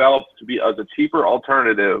 was developed to be as a cheaper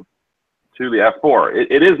alternative to the F4.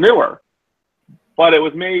 It is newer, but it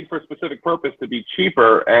was made for a specific purpose to be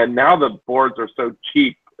cheaper. And now the boards are so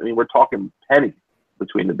cheap. I mean, we're talking pennies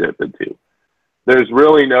between the two. There's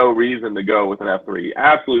really no reason to go with an F3.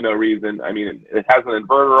 Absolutely no reason. I mean, it has an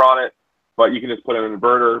inverter on it, but you can just put an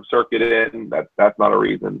inverter circuit in. That's not a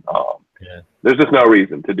reason. There's just no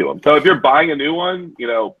reason to do them. So if you're buying a new one,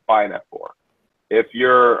 buy an F4. If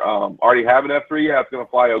you're already have an F3, yeah, it's going to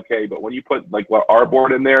fly okay. But when you put like our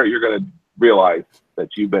board in there, you're going to realize that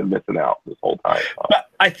you've been missing out this whole time. But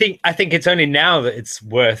I think it's only now that it's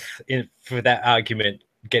worth for that argument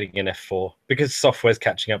getting an F4 because software's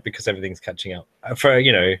catching up, because everything's catching up.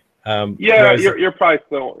 You're probably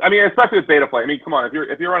still. I mean, especially with Betaflight. I mean, come on,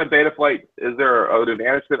 if you're on a Betaflight, is there an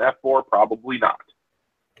advantage to an F4? Probably not.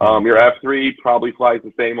 Your F3 probably flies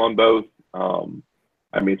the same on both.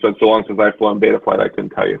 I mean, so long since I've flown Betaflight, I couldn't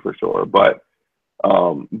tell you for sure. But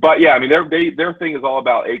yeah, I mean, their thing is all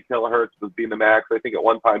about 8 kilohertz as being the max. I think at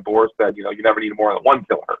one time Boris said, you never need more than 1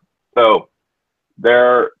 kilohertz. So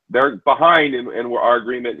they're behind in our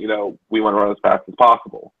agreement. We want to run as fast as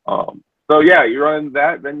possible. So yeah, you run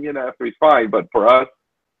that, then F3 is fine. But for us,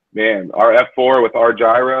 man, our F4 with our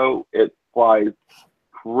gyro, it flies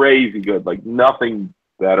crazy good, like nothing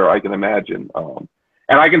better I can imagine.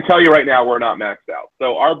 And I can tell you right now, we're not maxed out.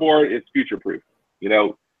 So our board is future-proof.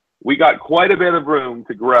 We got quite a bit of room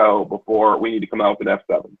to grow before we need to come out with an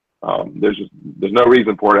F7. There's no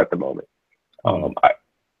reason for it at the moment.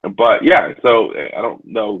 But yeah, so I don't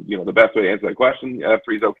know, the best way to answer that question.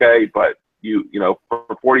 F3 is okay, but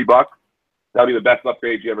for $40, that'll be the best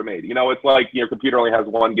upgrade you ever made. It's like your computer only has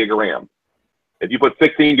 1 gig of RAM. If you put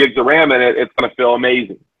 16 gigs of RAM in it, it's going to feel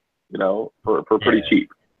amazing, for pretty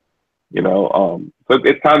cheap. So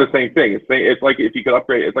it's kind of the same thing. It's like if you could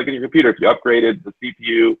upgrade, it's like in your computer, if you upgraded the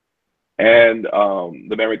CPU and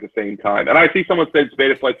the memory at the same time. And I see someone said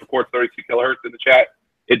Betaflight supports 32 kilohertz in the chat.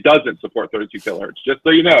 It doesn't support 32 kilohertz. Just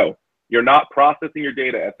so you know, you're not processing your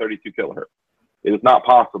data at 32 kilohertz. It is not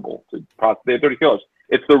possible to process at 30 kilohertz.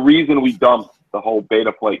 It's the reason we dumped the whole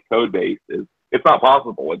Betaflight code base. It's not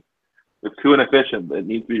possible. It's too inefficient. It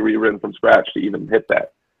needs to be rewritten from scratch to even hit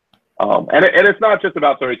that. And it's not just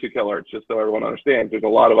about 32 kilohertz, just so everyone understands. There's a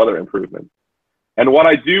lot of other improvements. And what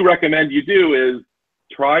I do recommend you do is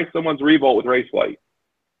try someone's Revolt with Raceflight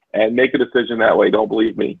and make a decision that way. Don't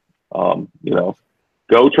believe me.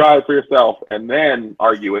 Go try it for yourself and then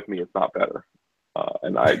argue with me it's not better.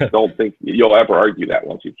 And I don't think you'll ever argue that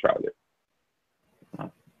once you've tried it.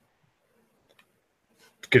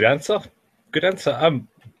 Good answer.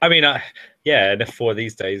 I mean, an F4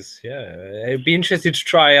 these days, yeah. It'd be interesting to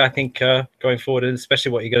try, I think, going forward, and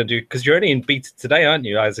especially what you're going to do, because you're only in beta today, aren't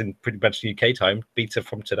you? As in pretty much UK time, beta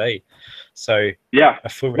from today. So yeah. A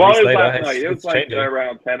full release it was later. last night. It was like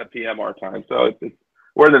around 10 p.m. our time, so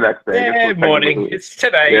we're the next day. Yeah, morning. It's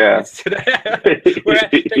today. Yeah. It's today. We're in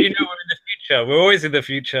the future. We're always in the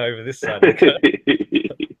future over this side.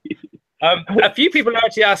 A few people are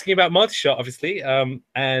actually asking about multi-shot, obviously,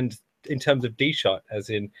 and in terms of D-shot, as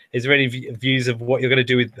in, is there any views of what you're going to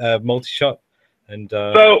do with multi-shot? And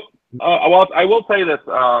well, I will say this: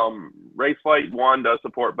 Raceflight 1 does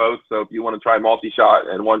support both. So if you want to try multi-shot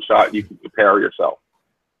and one shot, you can compare yourself.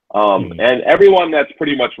 And everyone that's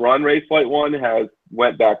pretty much run Raceflight 1 has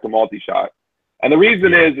went back to multi-shot. And the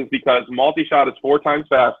reason is because multi-shot is 4 times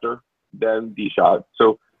faster than D-shot.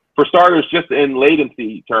 So for starters, just in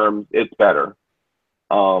latency terms, it's better.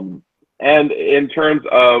 And in terms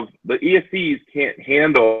of the ESCs can't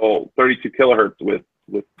handle 32 kilohertz with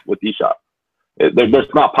D-shot.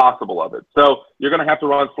 That's not possible of it. So you're going to have to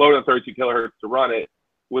run slower than 32 kilohertz to run it,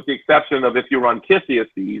 with the exception of if you run KISS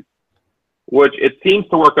ESCs, which it seems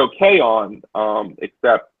to work okay on,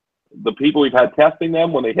 except the people we've had testing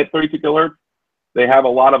them, when they hit 32 kilohertz, they have a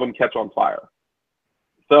lot of them catch on fire.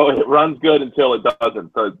 So it runs good until it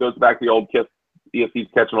doesn't. So it goes back to the old KISS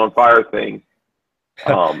ESCs catching on fire thing.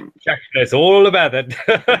 Jack knows all about that.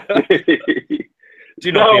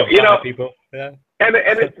 Do not be on fire, people. Yeah. And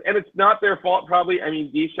it's not their fault, probably. I mean,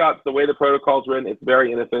 D-Shot's, the way the protocol's written, it's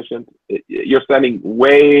very inefficient. You're sending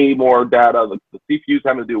way more data. The CPU's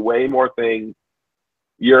having to do way more things.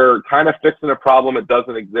 you're kind of fixing a problem that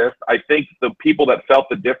doesn't exist. I think the people that felt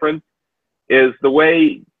the difference is the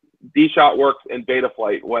way D-Shot works in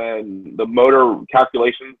Betaflight. When the motor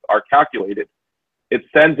calculations are calculated, it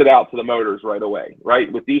sends it out to the motors right away,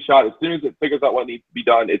 right? With D-Shot, as soon as it figures out what needs to be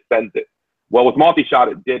done, it sends it. Well, with multi-shot,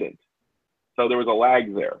 it didn't. So there was a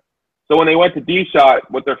lag there. So when they went to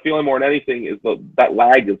D-Shot, what they're feeling more than anything is that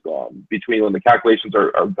lag is gone between when the calculations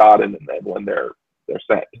are gotten and then when they're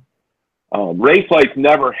sent. Raceflight's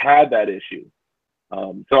never had that issue.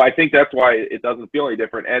 So I think that's why it doesn't feel any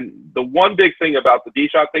different. And the one big thing about the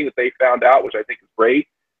D-Shot thing that they found out, which I think is great,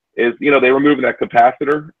 is, you know, they were moving that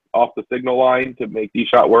capacitor off the signal line to make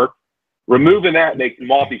D-Shot work. Removing that makes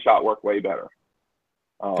multi-shot work way better.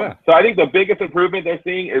 So I think the biggest improvement they're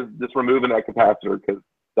seeing is just removing that capacitor, because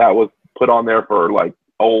that was put on there for like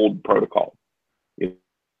old protocol. You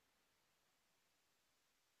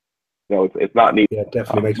know, it's not needed. Yeah,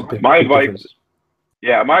 definitely makes a big my advice. difference.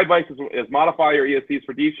 Yeah, my advice is modify your ESCs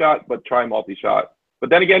for D-Shot, but try multi-shot.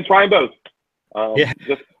 But then again, try them both.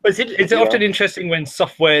 It's often interesting when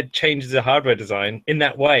software changes a hardware design in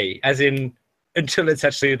that way, as in until it's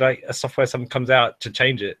actually like a software something comes out to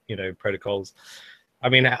change it, you know, protocols. I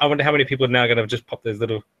mean, I wonder how many people are now going to just pop those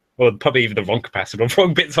little, well, probably even the wrong capacitor or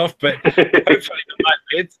wrong bits off, but hopefully the right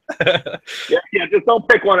bits. yeah, just don't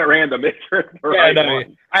pick one at random. Make sure it's the right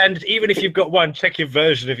one. And even if you've got one, check your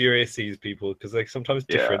version of your ESCs, people, because they're sometimes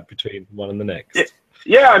different between one and the next.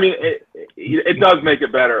 Yeah, I mean, it does make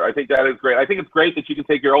it better. I think that is great. I think it's great that you can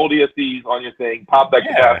take your old ESCs on your thing, pop that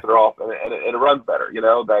capacitor off, and it runs better. You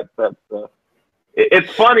know,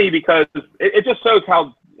 it's funny because it just shows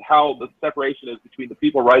how the separation is between the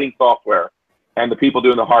people writing software and the people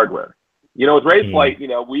doing the hardware. You know, with Raceflight, you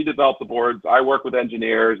know, we develop the boards. I work with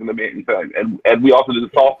engineers and and we also do the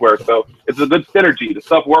software. So it's a good synergy. The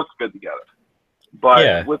stuff works good together.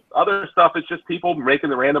 But with other stuff, it's just people making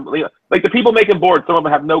the random, like the people making boards. Some of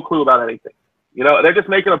them have no clue about anything. You know, they're just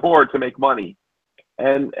making a board to make money,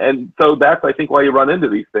 and so that's, I think, why you run into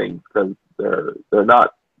these things, because they're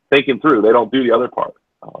not thinking through. They don't do the other part.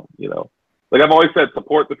 You know, like I've always said,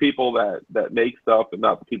 support the people that make stuff and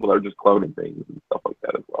not the people that are just cloning things and stuff like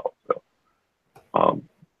that as well. So,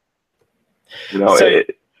 you know,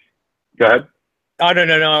 go ahead. Oh,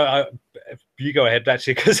 no. You go ahead,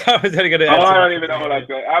 actually, because I was only going to. Oh, I don't even know what I'm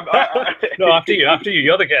saying. No, after you.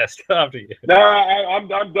 You're the guest. After you. No, I'm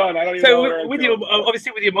done. I don't even know. So with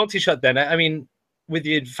your multi-shot, then, I mean, with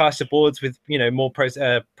your faster boards, with, you know, more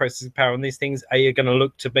processing power on these things, are you going to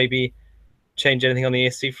look to maybe change anything on the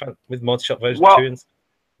ESC front with multi-shot version 2? And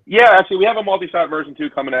yeah, actually, we have a multi-shot version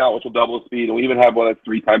 2 coming out, which will double the speed, and we even have one that's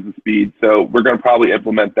 3 times the speed. So we're going to probably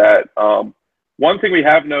implement that. One thing we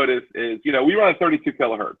have noticed is, you know, we run at 32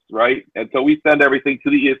 kilohertz, right? And so we send everything to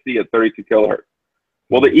the ESC at 32 kilohertz.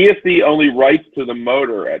 Well, the ESC only writes to the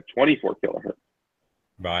motor at 24 kilohertz.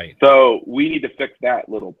 Right. So we need to fix that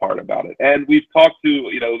little part about it. And we've talked to,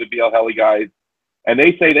 you know, the BL Heli guys, and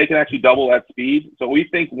they say they can actually double that speed. So we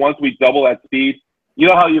think once we double that speed, you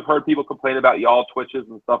know how you've heard people complain about yaw twitches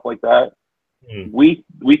and stuff like that? We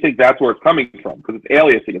think that's where it's coming from, because it's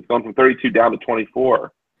aliasing. It's going from 32 down to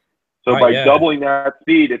 24. So by doubling that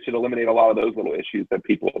speed, it should eliminate a lot of those little issues that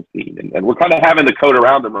people have seen. And we're kind of having to code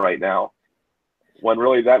around them right now, when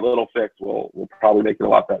really that little fix will probably make it a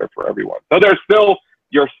lot better for everyone. So there's still,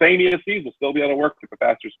 your same ESCs will still be able to work at a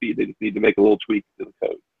faster speed. They just need to make a little tweak to the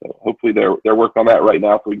code. So hopefully they're working on that right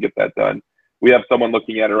now, so we can get that done. We have someone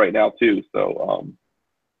looking at it right now too. So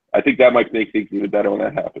I think that might make things even better when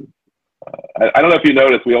that happens. I don't know if you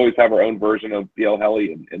noticed, we always have our own version of BL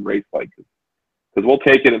Heli and Raceflight, because we'll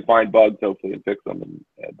take it and find bugs, hopefully, and fix them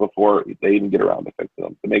and before they even get around to fixing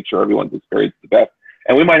them, to make sure everyone's experience is the best.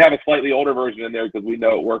 And we might have a slightly older version in there because we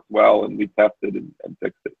know it works well and we tested and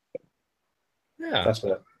fixed it. So. Yeah,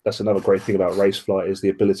 that's another great thing about Raceflight, is the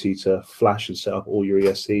ability to flash and set up all your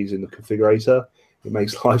ESCs in the configurator. It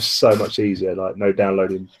makes life so much easier. Like, no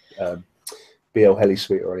downloading BL Heli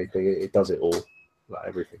Suite or anything. It does it all, like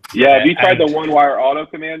everything. Yeah, have you tried the one-wire auto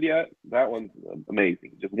command yet? That one's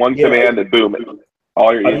amazing. Just one command and boom,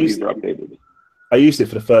 all your ESCs are updated. I used it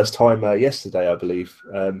for the first time yesterday, I believe.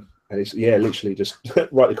 And it's, literally just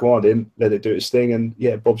write the command in, let it do its thing,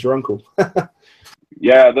 and Bob's your uncle.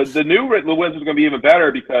 Yeah, the new Wizard is going to be even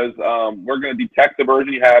better, because we're going to detect the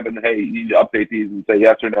version you have and, hey, you need to update these and say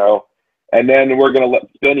yes or no. And then we're going to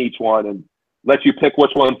spin each one and let you pick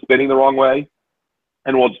which one's spinning the wrong way.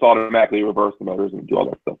 And we'll just automatically reverse the motors and do all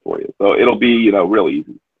that stuff for you. So it'll be, you know, really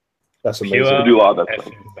easy. That's amazing. To do a lot of that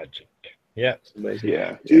stuff. Magic. Yeah, it's amazing.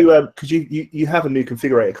 Yeah. Do you, because you have a new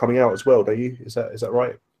configurator coming out as well, don't you? Is that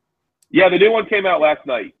right? Yeah, the new one came out last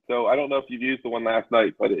night, so I don't know if you've used the one last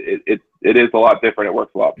night, but it is a lot different. It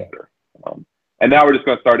works a lot better. And now we're just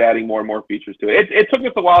going to start adding more and more features to it. It took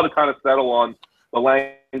us a while to kind of settle on the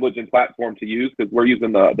language and platform to use because we're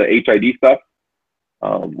using the HID stuff,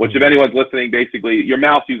 which if anyone's listening, basically your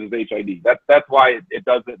mouse uses HID. That's why it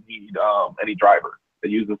doesn't need any driver. It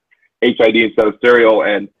uses HID instead of serial.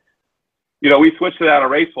 And, you know, we switched it out on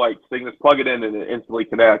Raceflight, so you can just plug it in and it instantly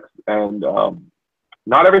connects. And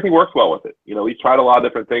not everything works well with it. You know, we tried a lot of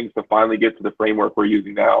different things to finally get to the framework we're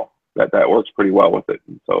using now that works pretty well with it.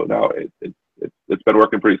 And so now it's been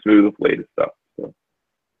working pretty smooth with the latest stuff. So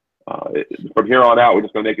from here on out, we're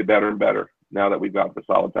just going to make it better and better now that we've got the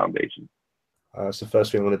solid foundation. That's the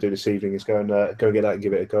first thing I'm going to do this evening is go and get that and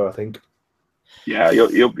give it a go, I think. Yeah,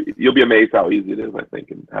 you'll be amazed how easy it is, I think,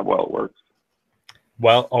 and how well it works.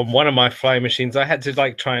 Well, on one of my flying machines, I had to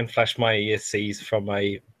like try and flash my ESCs from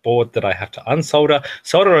a board that I have to unsolder,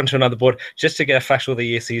 solder onto another board just to get a flash all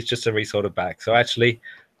the ESCs just to resolder back. So actually,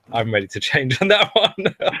 I'm ready to change on that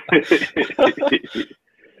one.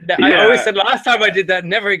 I always said last time I did that,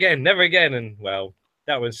 never again. And well,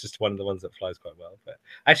 that was just one of the ones that flies quite well. But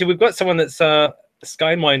actually, we've got someone that's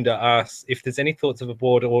Skyminder asks if there's any thoughts of a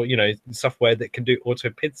board or, you know, software that can do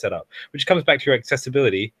auto PID setup, which comes back to your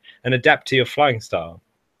accessibility and adapt to your flying style.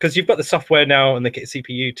 Because you've got the software now and the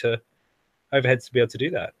CPU to overheads to be able to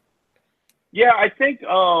do that. Yeah, I think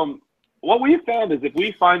what we've found is if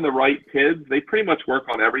we find the right PIDs, they pretty much work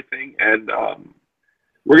on everything. And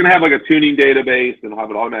we're going to have like a tuning database and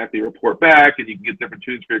have it automatically report back, and you can get different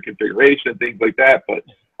tunes for your configuration and things like that. But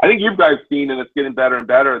I think you guys seen, and it's getting better and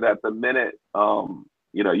better, that the minute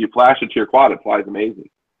you know, you flash it to your quad, it flies amazing.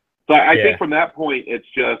 So I think from that point, it's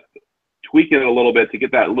just tweaking it a little bit to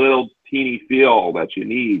get that little teeny feel that you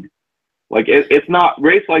need. Like it's not,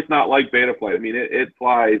 Raceflight's not like Betaflight. I mean, it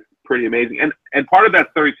flies pretty amazing. And part of that's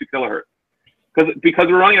 32 kilohertz. Because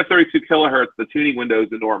we're running at 32 kilohertz, the tuning window is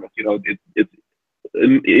enormous. You know, it's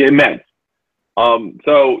immense.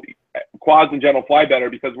 So quads in general fly better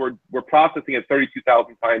because we're processing at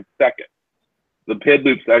 32,000 times a second. The PID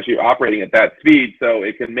loop's actually operating at that speed, so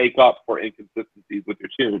it can make up for inconsistencies with your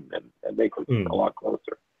tune and make it a lot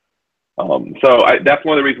closer. So that's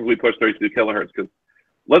one of the reasons we push 32 kilohertz, because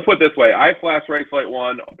let's put it this way. I flashed Raceflight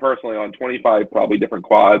 1 personally on 25 probably different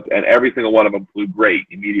quads, and every single one of them flew great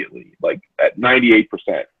immediately, like at 98%,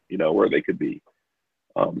 you know, where they could be.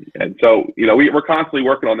 And so, you know, we're constantly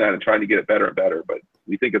working on that and trying to get it better and better, but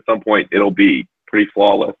we think at some point it'll be pretty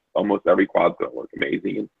flawless. Almost every quad's going to work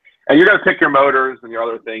amazing. And you're going to pick your motors and your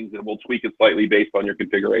other things, and we'll tweak it slightly based on your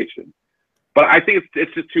configuration. But I think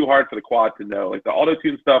it's just too hard for the quad to know. Like the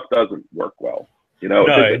auto-tune stuff doesn't work well. You know,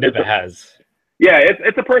 no, it never has. Yeah,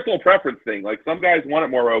 it's a personal preference thing. Like some guys want it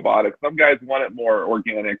more robotic, some guys want it more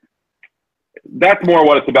organic. That's more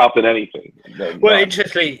what it's about than anything. Well,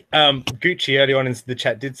 interestingly, Gucci earlier on in the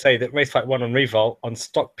chat did say that Raceflight 1 on Revolt on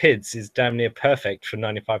stock PIDs is damn near perfect for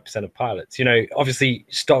 95% of pilots. You know, obviously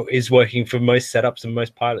stock is working for most setups and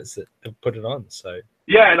most pilots that have put it on. So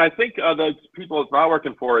yeah, and I think those people it's not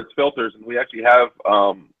working for, it's filters, and we actually have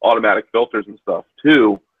automatic filters and stuff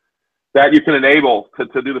too that you can enable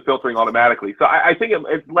to do the filtering automatically. So I think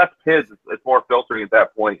it's less PIDs, it's more filtering at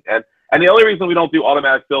that point. And the only reason we don't do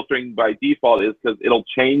automatic filtering by default is because it'll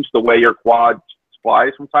change the way your quad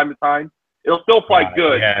flies from time to time. It'll still fly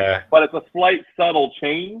good, but it's a slight subtle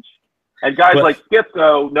change. And guys like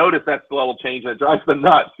Skipco notice that subtle change, and it drives them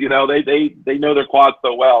nuts. You know, they know their quad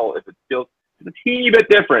so well. If it feels a teeny bit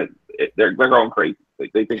different, they're going crazy.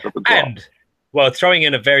 They think something's wrong. Well, throwing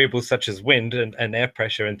in a variable such as wind and air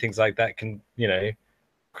pressure and things like that can, you know,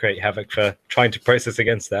 create havoc for trying to process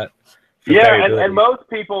against that. Yeah, and most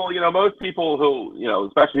people who, you know,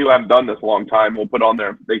 especially who haven't done this a long time, will put on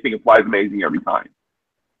there, they think it flies amazing every time.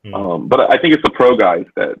 But I think it's the pro guys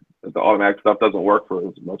that the automatic stuff doesn't work for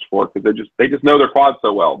as much for, because they just know their quad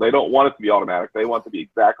so well. They don't want it to be automatic. They want it to be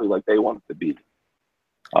exactly like they want it to be.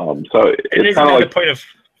 So it's kind of like the point of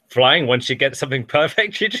flying. Once you get something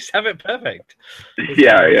perfect, you just have it perfect.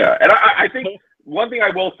 Yeah. And I think one thing I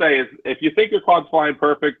will say is, if you think your quad's flying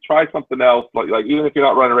perfect, try something else. Like even if you're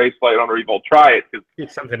not running Raceflight on a Revolt, try it,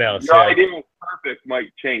 because something else. Your idea of perfect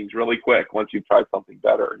might change really quick once you try something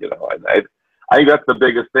better. You know, I think that's the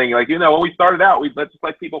biggest thing. Like, you know, when we started out, we just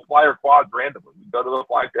let people fly our quads randomly. We go to the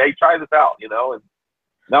fly, hey, try this out. You know, and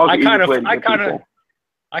that was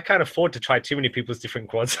I can't afford to try too many people's different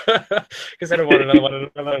quads because I don't want another one.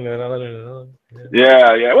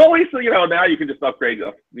 Yeah. Well, at least, you know, now you can just upgrade,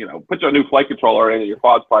 you know, put your new flight controller in, and your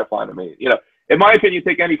quad's probably flying amazing. You know, in my opinion,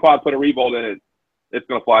 take any quad, put a Revolt in it, it's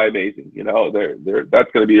going to fly amazing. You know,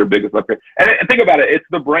 that's going to be your biggest upgrade. And think about it, it's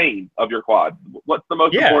the brain of your quad. What's the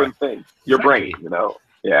most important thing? Your brain. You know,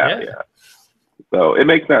 yeah. So it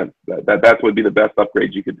makes sense that would be the best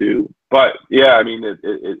upgrade you could do. But yeah, I mean, it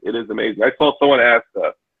is amazing. I saw someone ask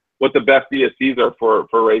what the best ESCs are for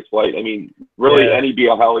race flight. I mean, really any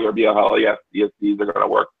BL Heli or BL Heli ESCs are going to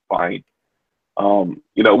work fine.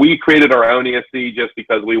 You know, we created our own ESC just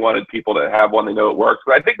because we wanted people to have one. They know it works.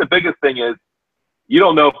 But I think the biggest thing is you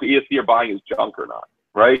don't know if the ESC you're buying is junk or not,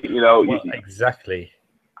 right? You know, exactly.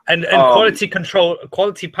 And quality control,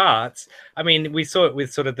 quality parts. I mean, we saw it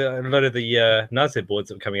with sort of a lot of the Nazir boards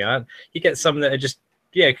that are coming out. You get some that are just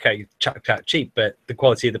chucked out cheap, but the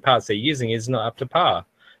quality of the parts they're using is not up to par.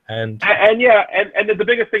 And the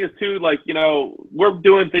biggest thing is too, like, you know, we're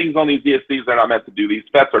doing things on these ESCs they're not meant to do. These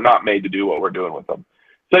specs are not made to do what we're doing with them.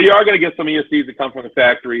 So you are going to get some ESCs that come from the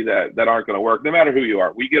factory that aren't going to work, no matter who you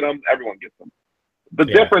are. We get them, everyone gets them. The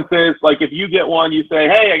difference is, like, if you get one, you say,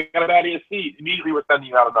 hey, I got a bad ESC, immediately we're sending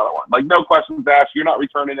you out another one. Like, no questions asked. You're not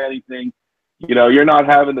returning anything. You know, you're not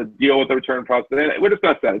having to deal with the return process. We're just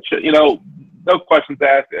going to send it. You know, no questions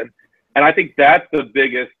asked. And I think that's the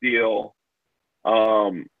biggest deal.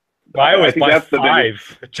 I always buy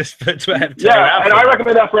 5 just to have and I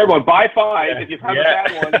recommend that for everyone. Buy 5 if you have a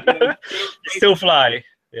bad one. You know, still fly.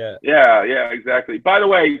 Yeah, exactly. By the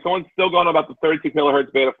way, someone's still going about the 32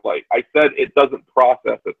 kilohertz Betaflight. I said it doesn't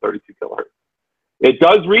process at 32 kilohertz. It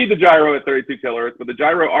does read the gyro at 32 kilohertz, but the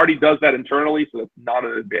gyro already does that internally, so that's not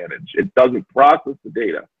an advantage. It doesn't process the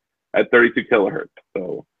data at 32 kilohertz.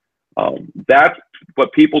 So that's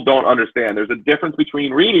what people don't understand. There's a difference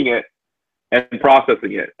between reading it and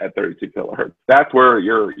processing it at 32 kilohertz. That's where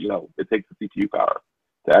it takes the CPU power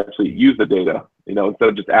to actually use the data, you know, instead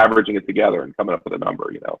of just averaging it together and coming up with a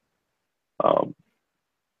number, you know.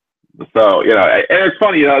 So, you know, and it's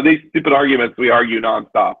funny, you know, these stupid arguments we argue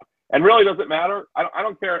nonstop. And really doesn't matter. I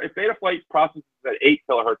don't care. If Betaflight processes at 8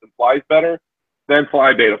 kilohertz and flies better, then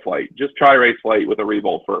fly Betaflight. Just try Raceflight with a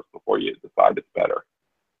revolt first before you decide it's better.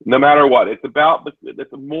 No matter what, it's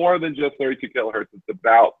more than just 32 kilohertz. It's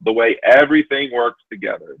about the way everything works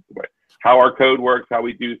together. It's the way how our code works, how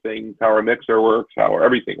we do things, how our mixer works, how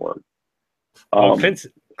everything works. Well,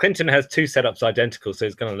 Clinton has 2 setups identical, so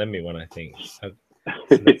he's going to lend me one, I think.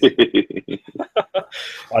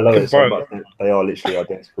 I love it so much. They are literally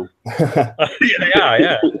identical. Yeah, they are.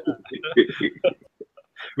 Yeah.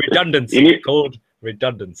 Redundancy. Called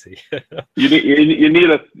redundancy. you need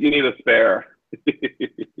a spare.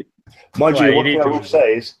 Mind you, one thing I will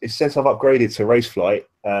say is since I've upgraded to Raceflight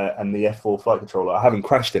and the F4 flight controller, I haven't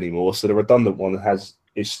crashed anymore. So the redundant one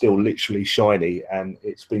is still literally shiny, and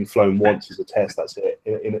it's been flown once as a test. That's it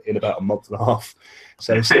in about a month and a half.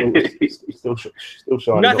 So it's still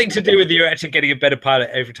shiny. Nothing to do with you actually getting a better pilot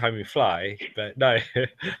every time you fly, but no.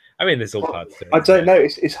 I mean, there's all parts to it. I don't know.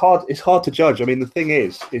 It's hard to judge. I mean, the thing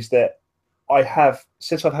is that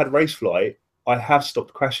since I've had Raceflight, I have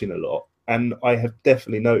stopped crashing a lot. And I have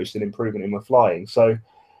definitely noticed an improvement in my flying. So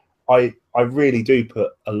I really do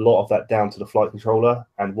put a lot of that down to the flight controller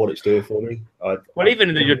and what it's doing for me.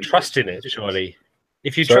 Even you're trusting it, surely.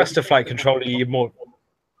 If you trust a flight controller, you're more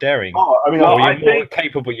daring. Oh, I mean, you're more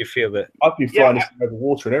capable. You feel that. I've been flying this over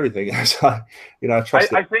water and everything. So, I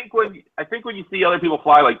trust it. I think when you see other people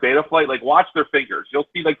fly like Betaflight, like watch their fingers. You'll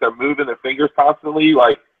see like they're moving their fingers constantly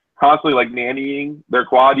like nannying their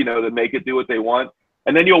quad, you know, to make it do what they want.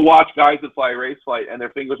 And then you'll watch guys that fly Raceflight and their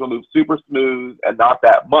fingers will move super smooth and not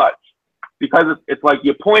that much, because it's like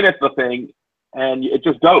you point at the thing and it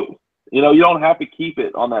just goes. You know, you don't have to keep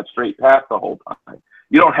it on that straight path the whole time.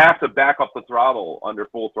 You don't have to back up the throttle under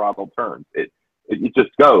full throttle turns. It just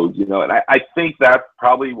goes, you know. And I think that's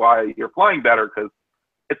probably why you're flying better, because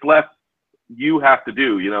it's less you have to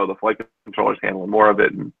do. You know, the flight controller's handling more of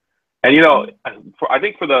it. And you know, I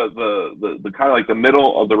think for the kind of like the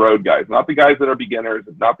middle of the road guys, not the guys that are beginners,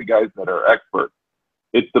 not the guys that are experts,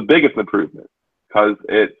 it's the biggest improvement, because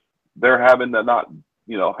they're having to not,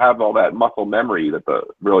 you know, have all that muscle memory that the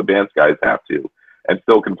real advanced guys have to, and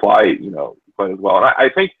still can fly, you know, quite as well. And I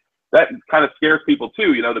think that kind of scares people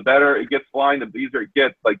too. You know, the better it gets flying, the easier it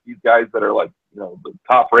gets. Like these guys that are like, you know, the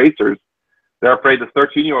top racers, they're afraid the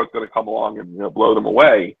 13-year-old is going to come along and, you know, blow them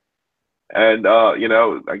away. And, you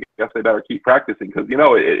know, I guess they better keep practicing, because, you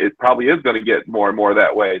know, it probably is going to get more and more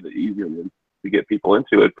that way, the easier it is to get people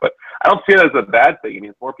into it. But I don't see it as a bad thing. I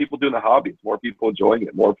mean, it's more people doing the hobby. It's more people enjoying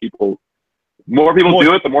it. More people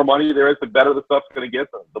do it, the more money there is, the better the stuff's going to get,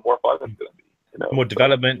 the more fun it's going to be. You know? More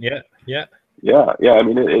development, yeah. I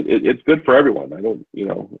mean, it's good for everyone. I don't, you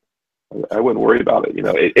know, I wouldn't worry about it. You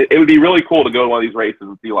know, it would be really cool to go to one of these races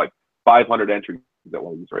and see like 500 entries that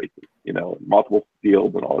want to use races, you know, multiple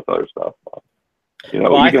fields and all this other stuff. You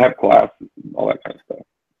know, Well, you can have classes and all that kind of stuff.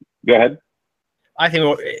 Go ahead. I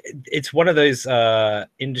think it's one of those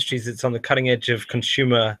industries that's on the cutting edge of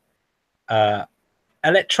consumer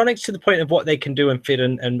electronics, to the point of what they can do and fit,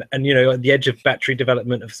 and you know, at the edge of battery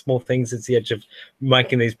development of small things. It's the edge of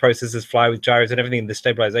making these processors fly with gyros and everything, the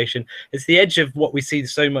stabilization. It's the edge of what we see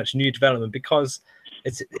so much new development, because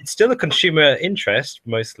it's still a consumer interest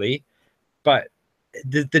mostly, but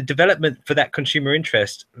the development for that consumer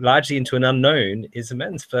interest largely into an unknown is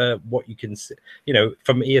immense for what you can see, you know,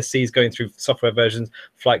 from ESCs going through software versions,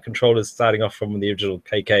 flight controllers starting off from the original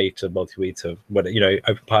KK to multi-wii to what, you know,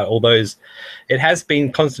 OpenPilot, all those. It has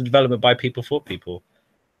been constant development by people for people,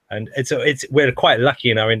 and we're quite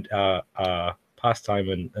lucky in our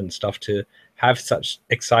pastime and stuff to have such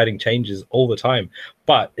exciting changes all the time,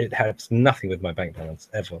 but it has nothing with my bank balance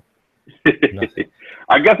ever. Nothing.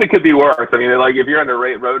 I guess it could be worse. I mean, like if you're into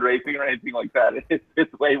road racing or anything like that,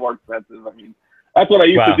 it's way more expensive. I mean, that's what I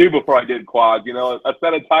used to do before I did quads. You know, a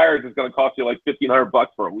set of tires is going to cost you like $1,500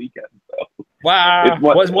 for a weekend. So. Wow.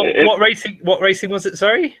 What racing was it?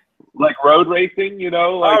 Sorry. Like road racing, you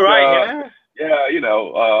know. Like, oh right, yeah. You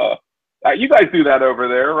know, you guys do that over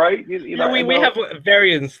there, right? You know, we have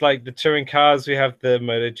variants like the touring cars. We have the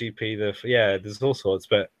MotoGP. There's all sorts,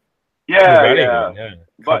 but. Yeah.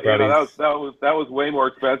 But you know, that was way more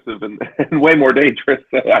expensive and way more dangerous.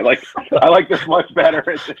 So I like this much better.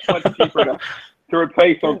 It's much cheaper to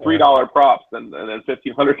replace some $3 props than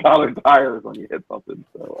 $1,500 tires when you hit something.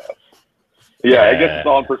 So I guess it's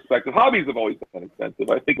all in perspective. Hobbies have always been expensive.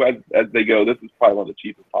 I think as they go, this is probably one of the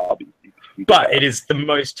cheapest hobbies. But it is the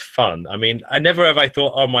most fun. I mean, I never have I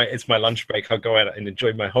thought, it's my lunch break, I'll go out and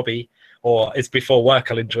enjoy my hobby, or it's before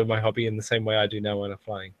work, I'll enjoy my hobby in the same way I do now when I'm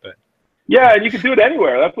flying. But yeah, and you can do it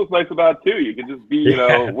anywhere. That's what's nice about it too. You can just be, you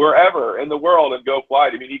know, wherever in the world and go fly.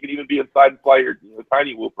 I mean, you can even be inside and fly your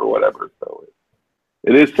tiny whoop or whatever. So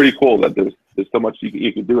it is pretty cool that there's so much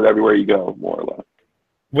you can do it everywhere you go, more or less.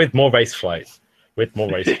 With more race flights.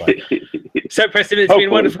 So, Preston, it's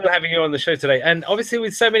been wonderful having you on the show today. And obviously,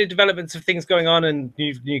 with so many developments of things going on and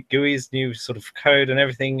new GUIs, new sort of code and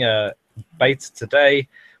everything, beta today,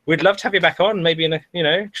 we'd love to have you back on, maybe in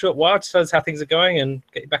a short while, to tell us how things are going and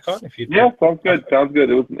get you back on if you. Yeah, sounds good.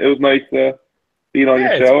 It was nice being on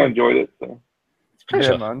your show. I enjoyed it. So.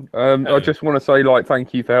 Yeah, man. I just want to say,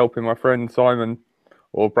 thank you for helping my friend Simon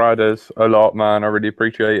or Bradders a lot, man. I really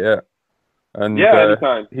appreciate it. And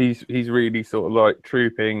anytime. He's really sort of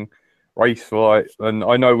trooping race flight, and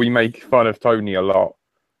I know we make fun of Tony a lot.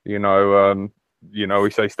 You know,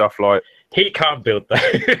 we say stuff like he can't build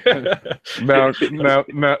that.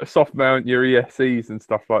 soft mount your ESCs and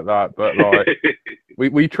stuff like that. But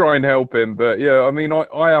we try and help him. But yeah, I mean,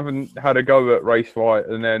 I haven't had a go at race flight,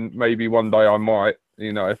 and then maybe one day I might.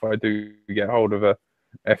 You know, if I do get hold of a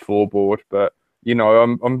F4 board. But you know,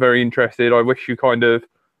 I'm very interested. I wish you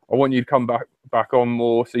I want you to come back on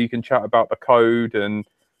more so you can chat about the code and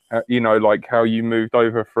how you moved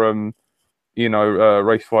over from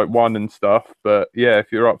Race Flight 1 and stuff. But yeah,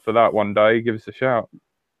 if you're up for that one day, give us a shout.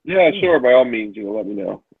 Yeah, sure. By all means, let me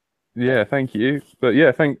know. Yeah, thank you. But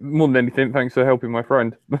yeah, more than anything, thanks for helping my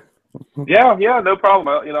friend. yeah, no problem.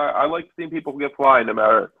 I like seeing people get flying, no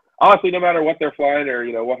matter what they're flying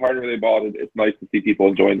or what hardware they bought. It's nice to see people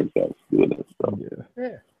enjoying themselves doing this. So.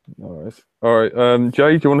 Yeah. All right.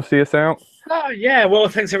 Jay, do you want to see us out? Yeah. Well,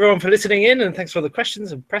 thanks everyone for listening in, and thanks for the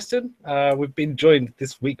questions. And Preston, we've been joined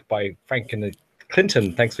this week by Frank and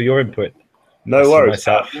Clinton. Thanks for your input. No worries.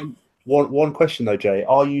 One question though, Jay.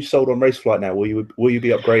 Are you sold on Raceflight now? Will you be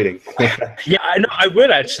upgrading? Yeah, I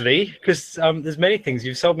will actually, because there's many things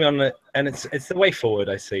you've sold me on it, and it's the way forward.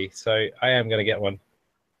 I see. So I am going to get one.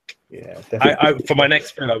 Yeah, definitely. For my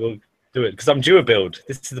next build, I will do it because I'm due a build.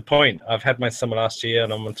 This is the point. I've had my summer last year,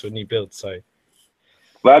 and I'm onto a new build. So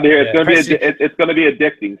glad to hear. It's going to be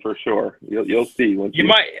addicting for sure. You'll see.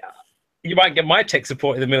 You might get my tech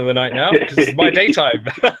support in the middle of the night now because it's my daytime.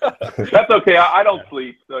 That's okay. I don't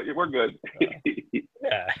sleep, so we're good.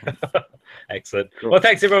 Yeah. Excellent. Cool. Well,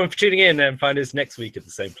 thanks everyone for tuning in, and find us next week at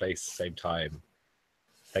the same place, same time.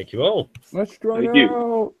 Thank you all. Let's try it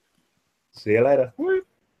out. See you later. Woo.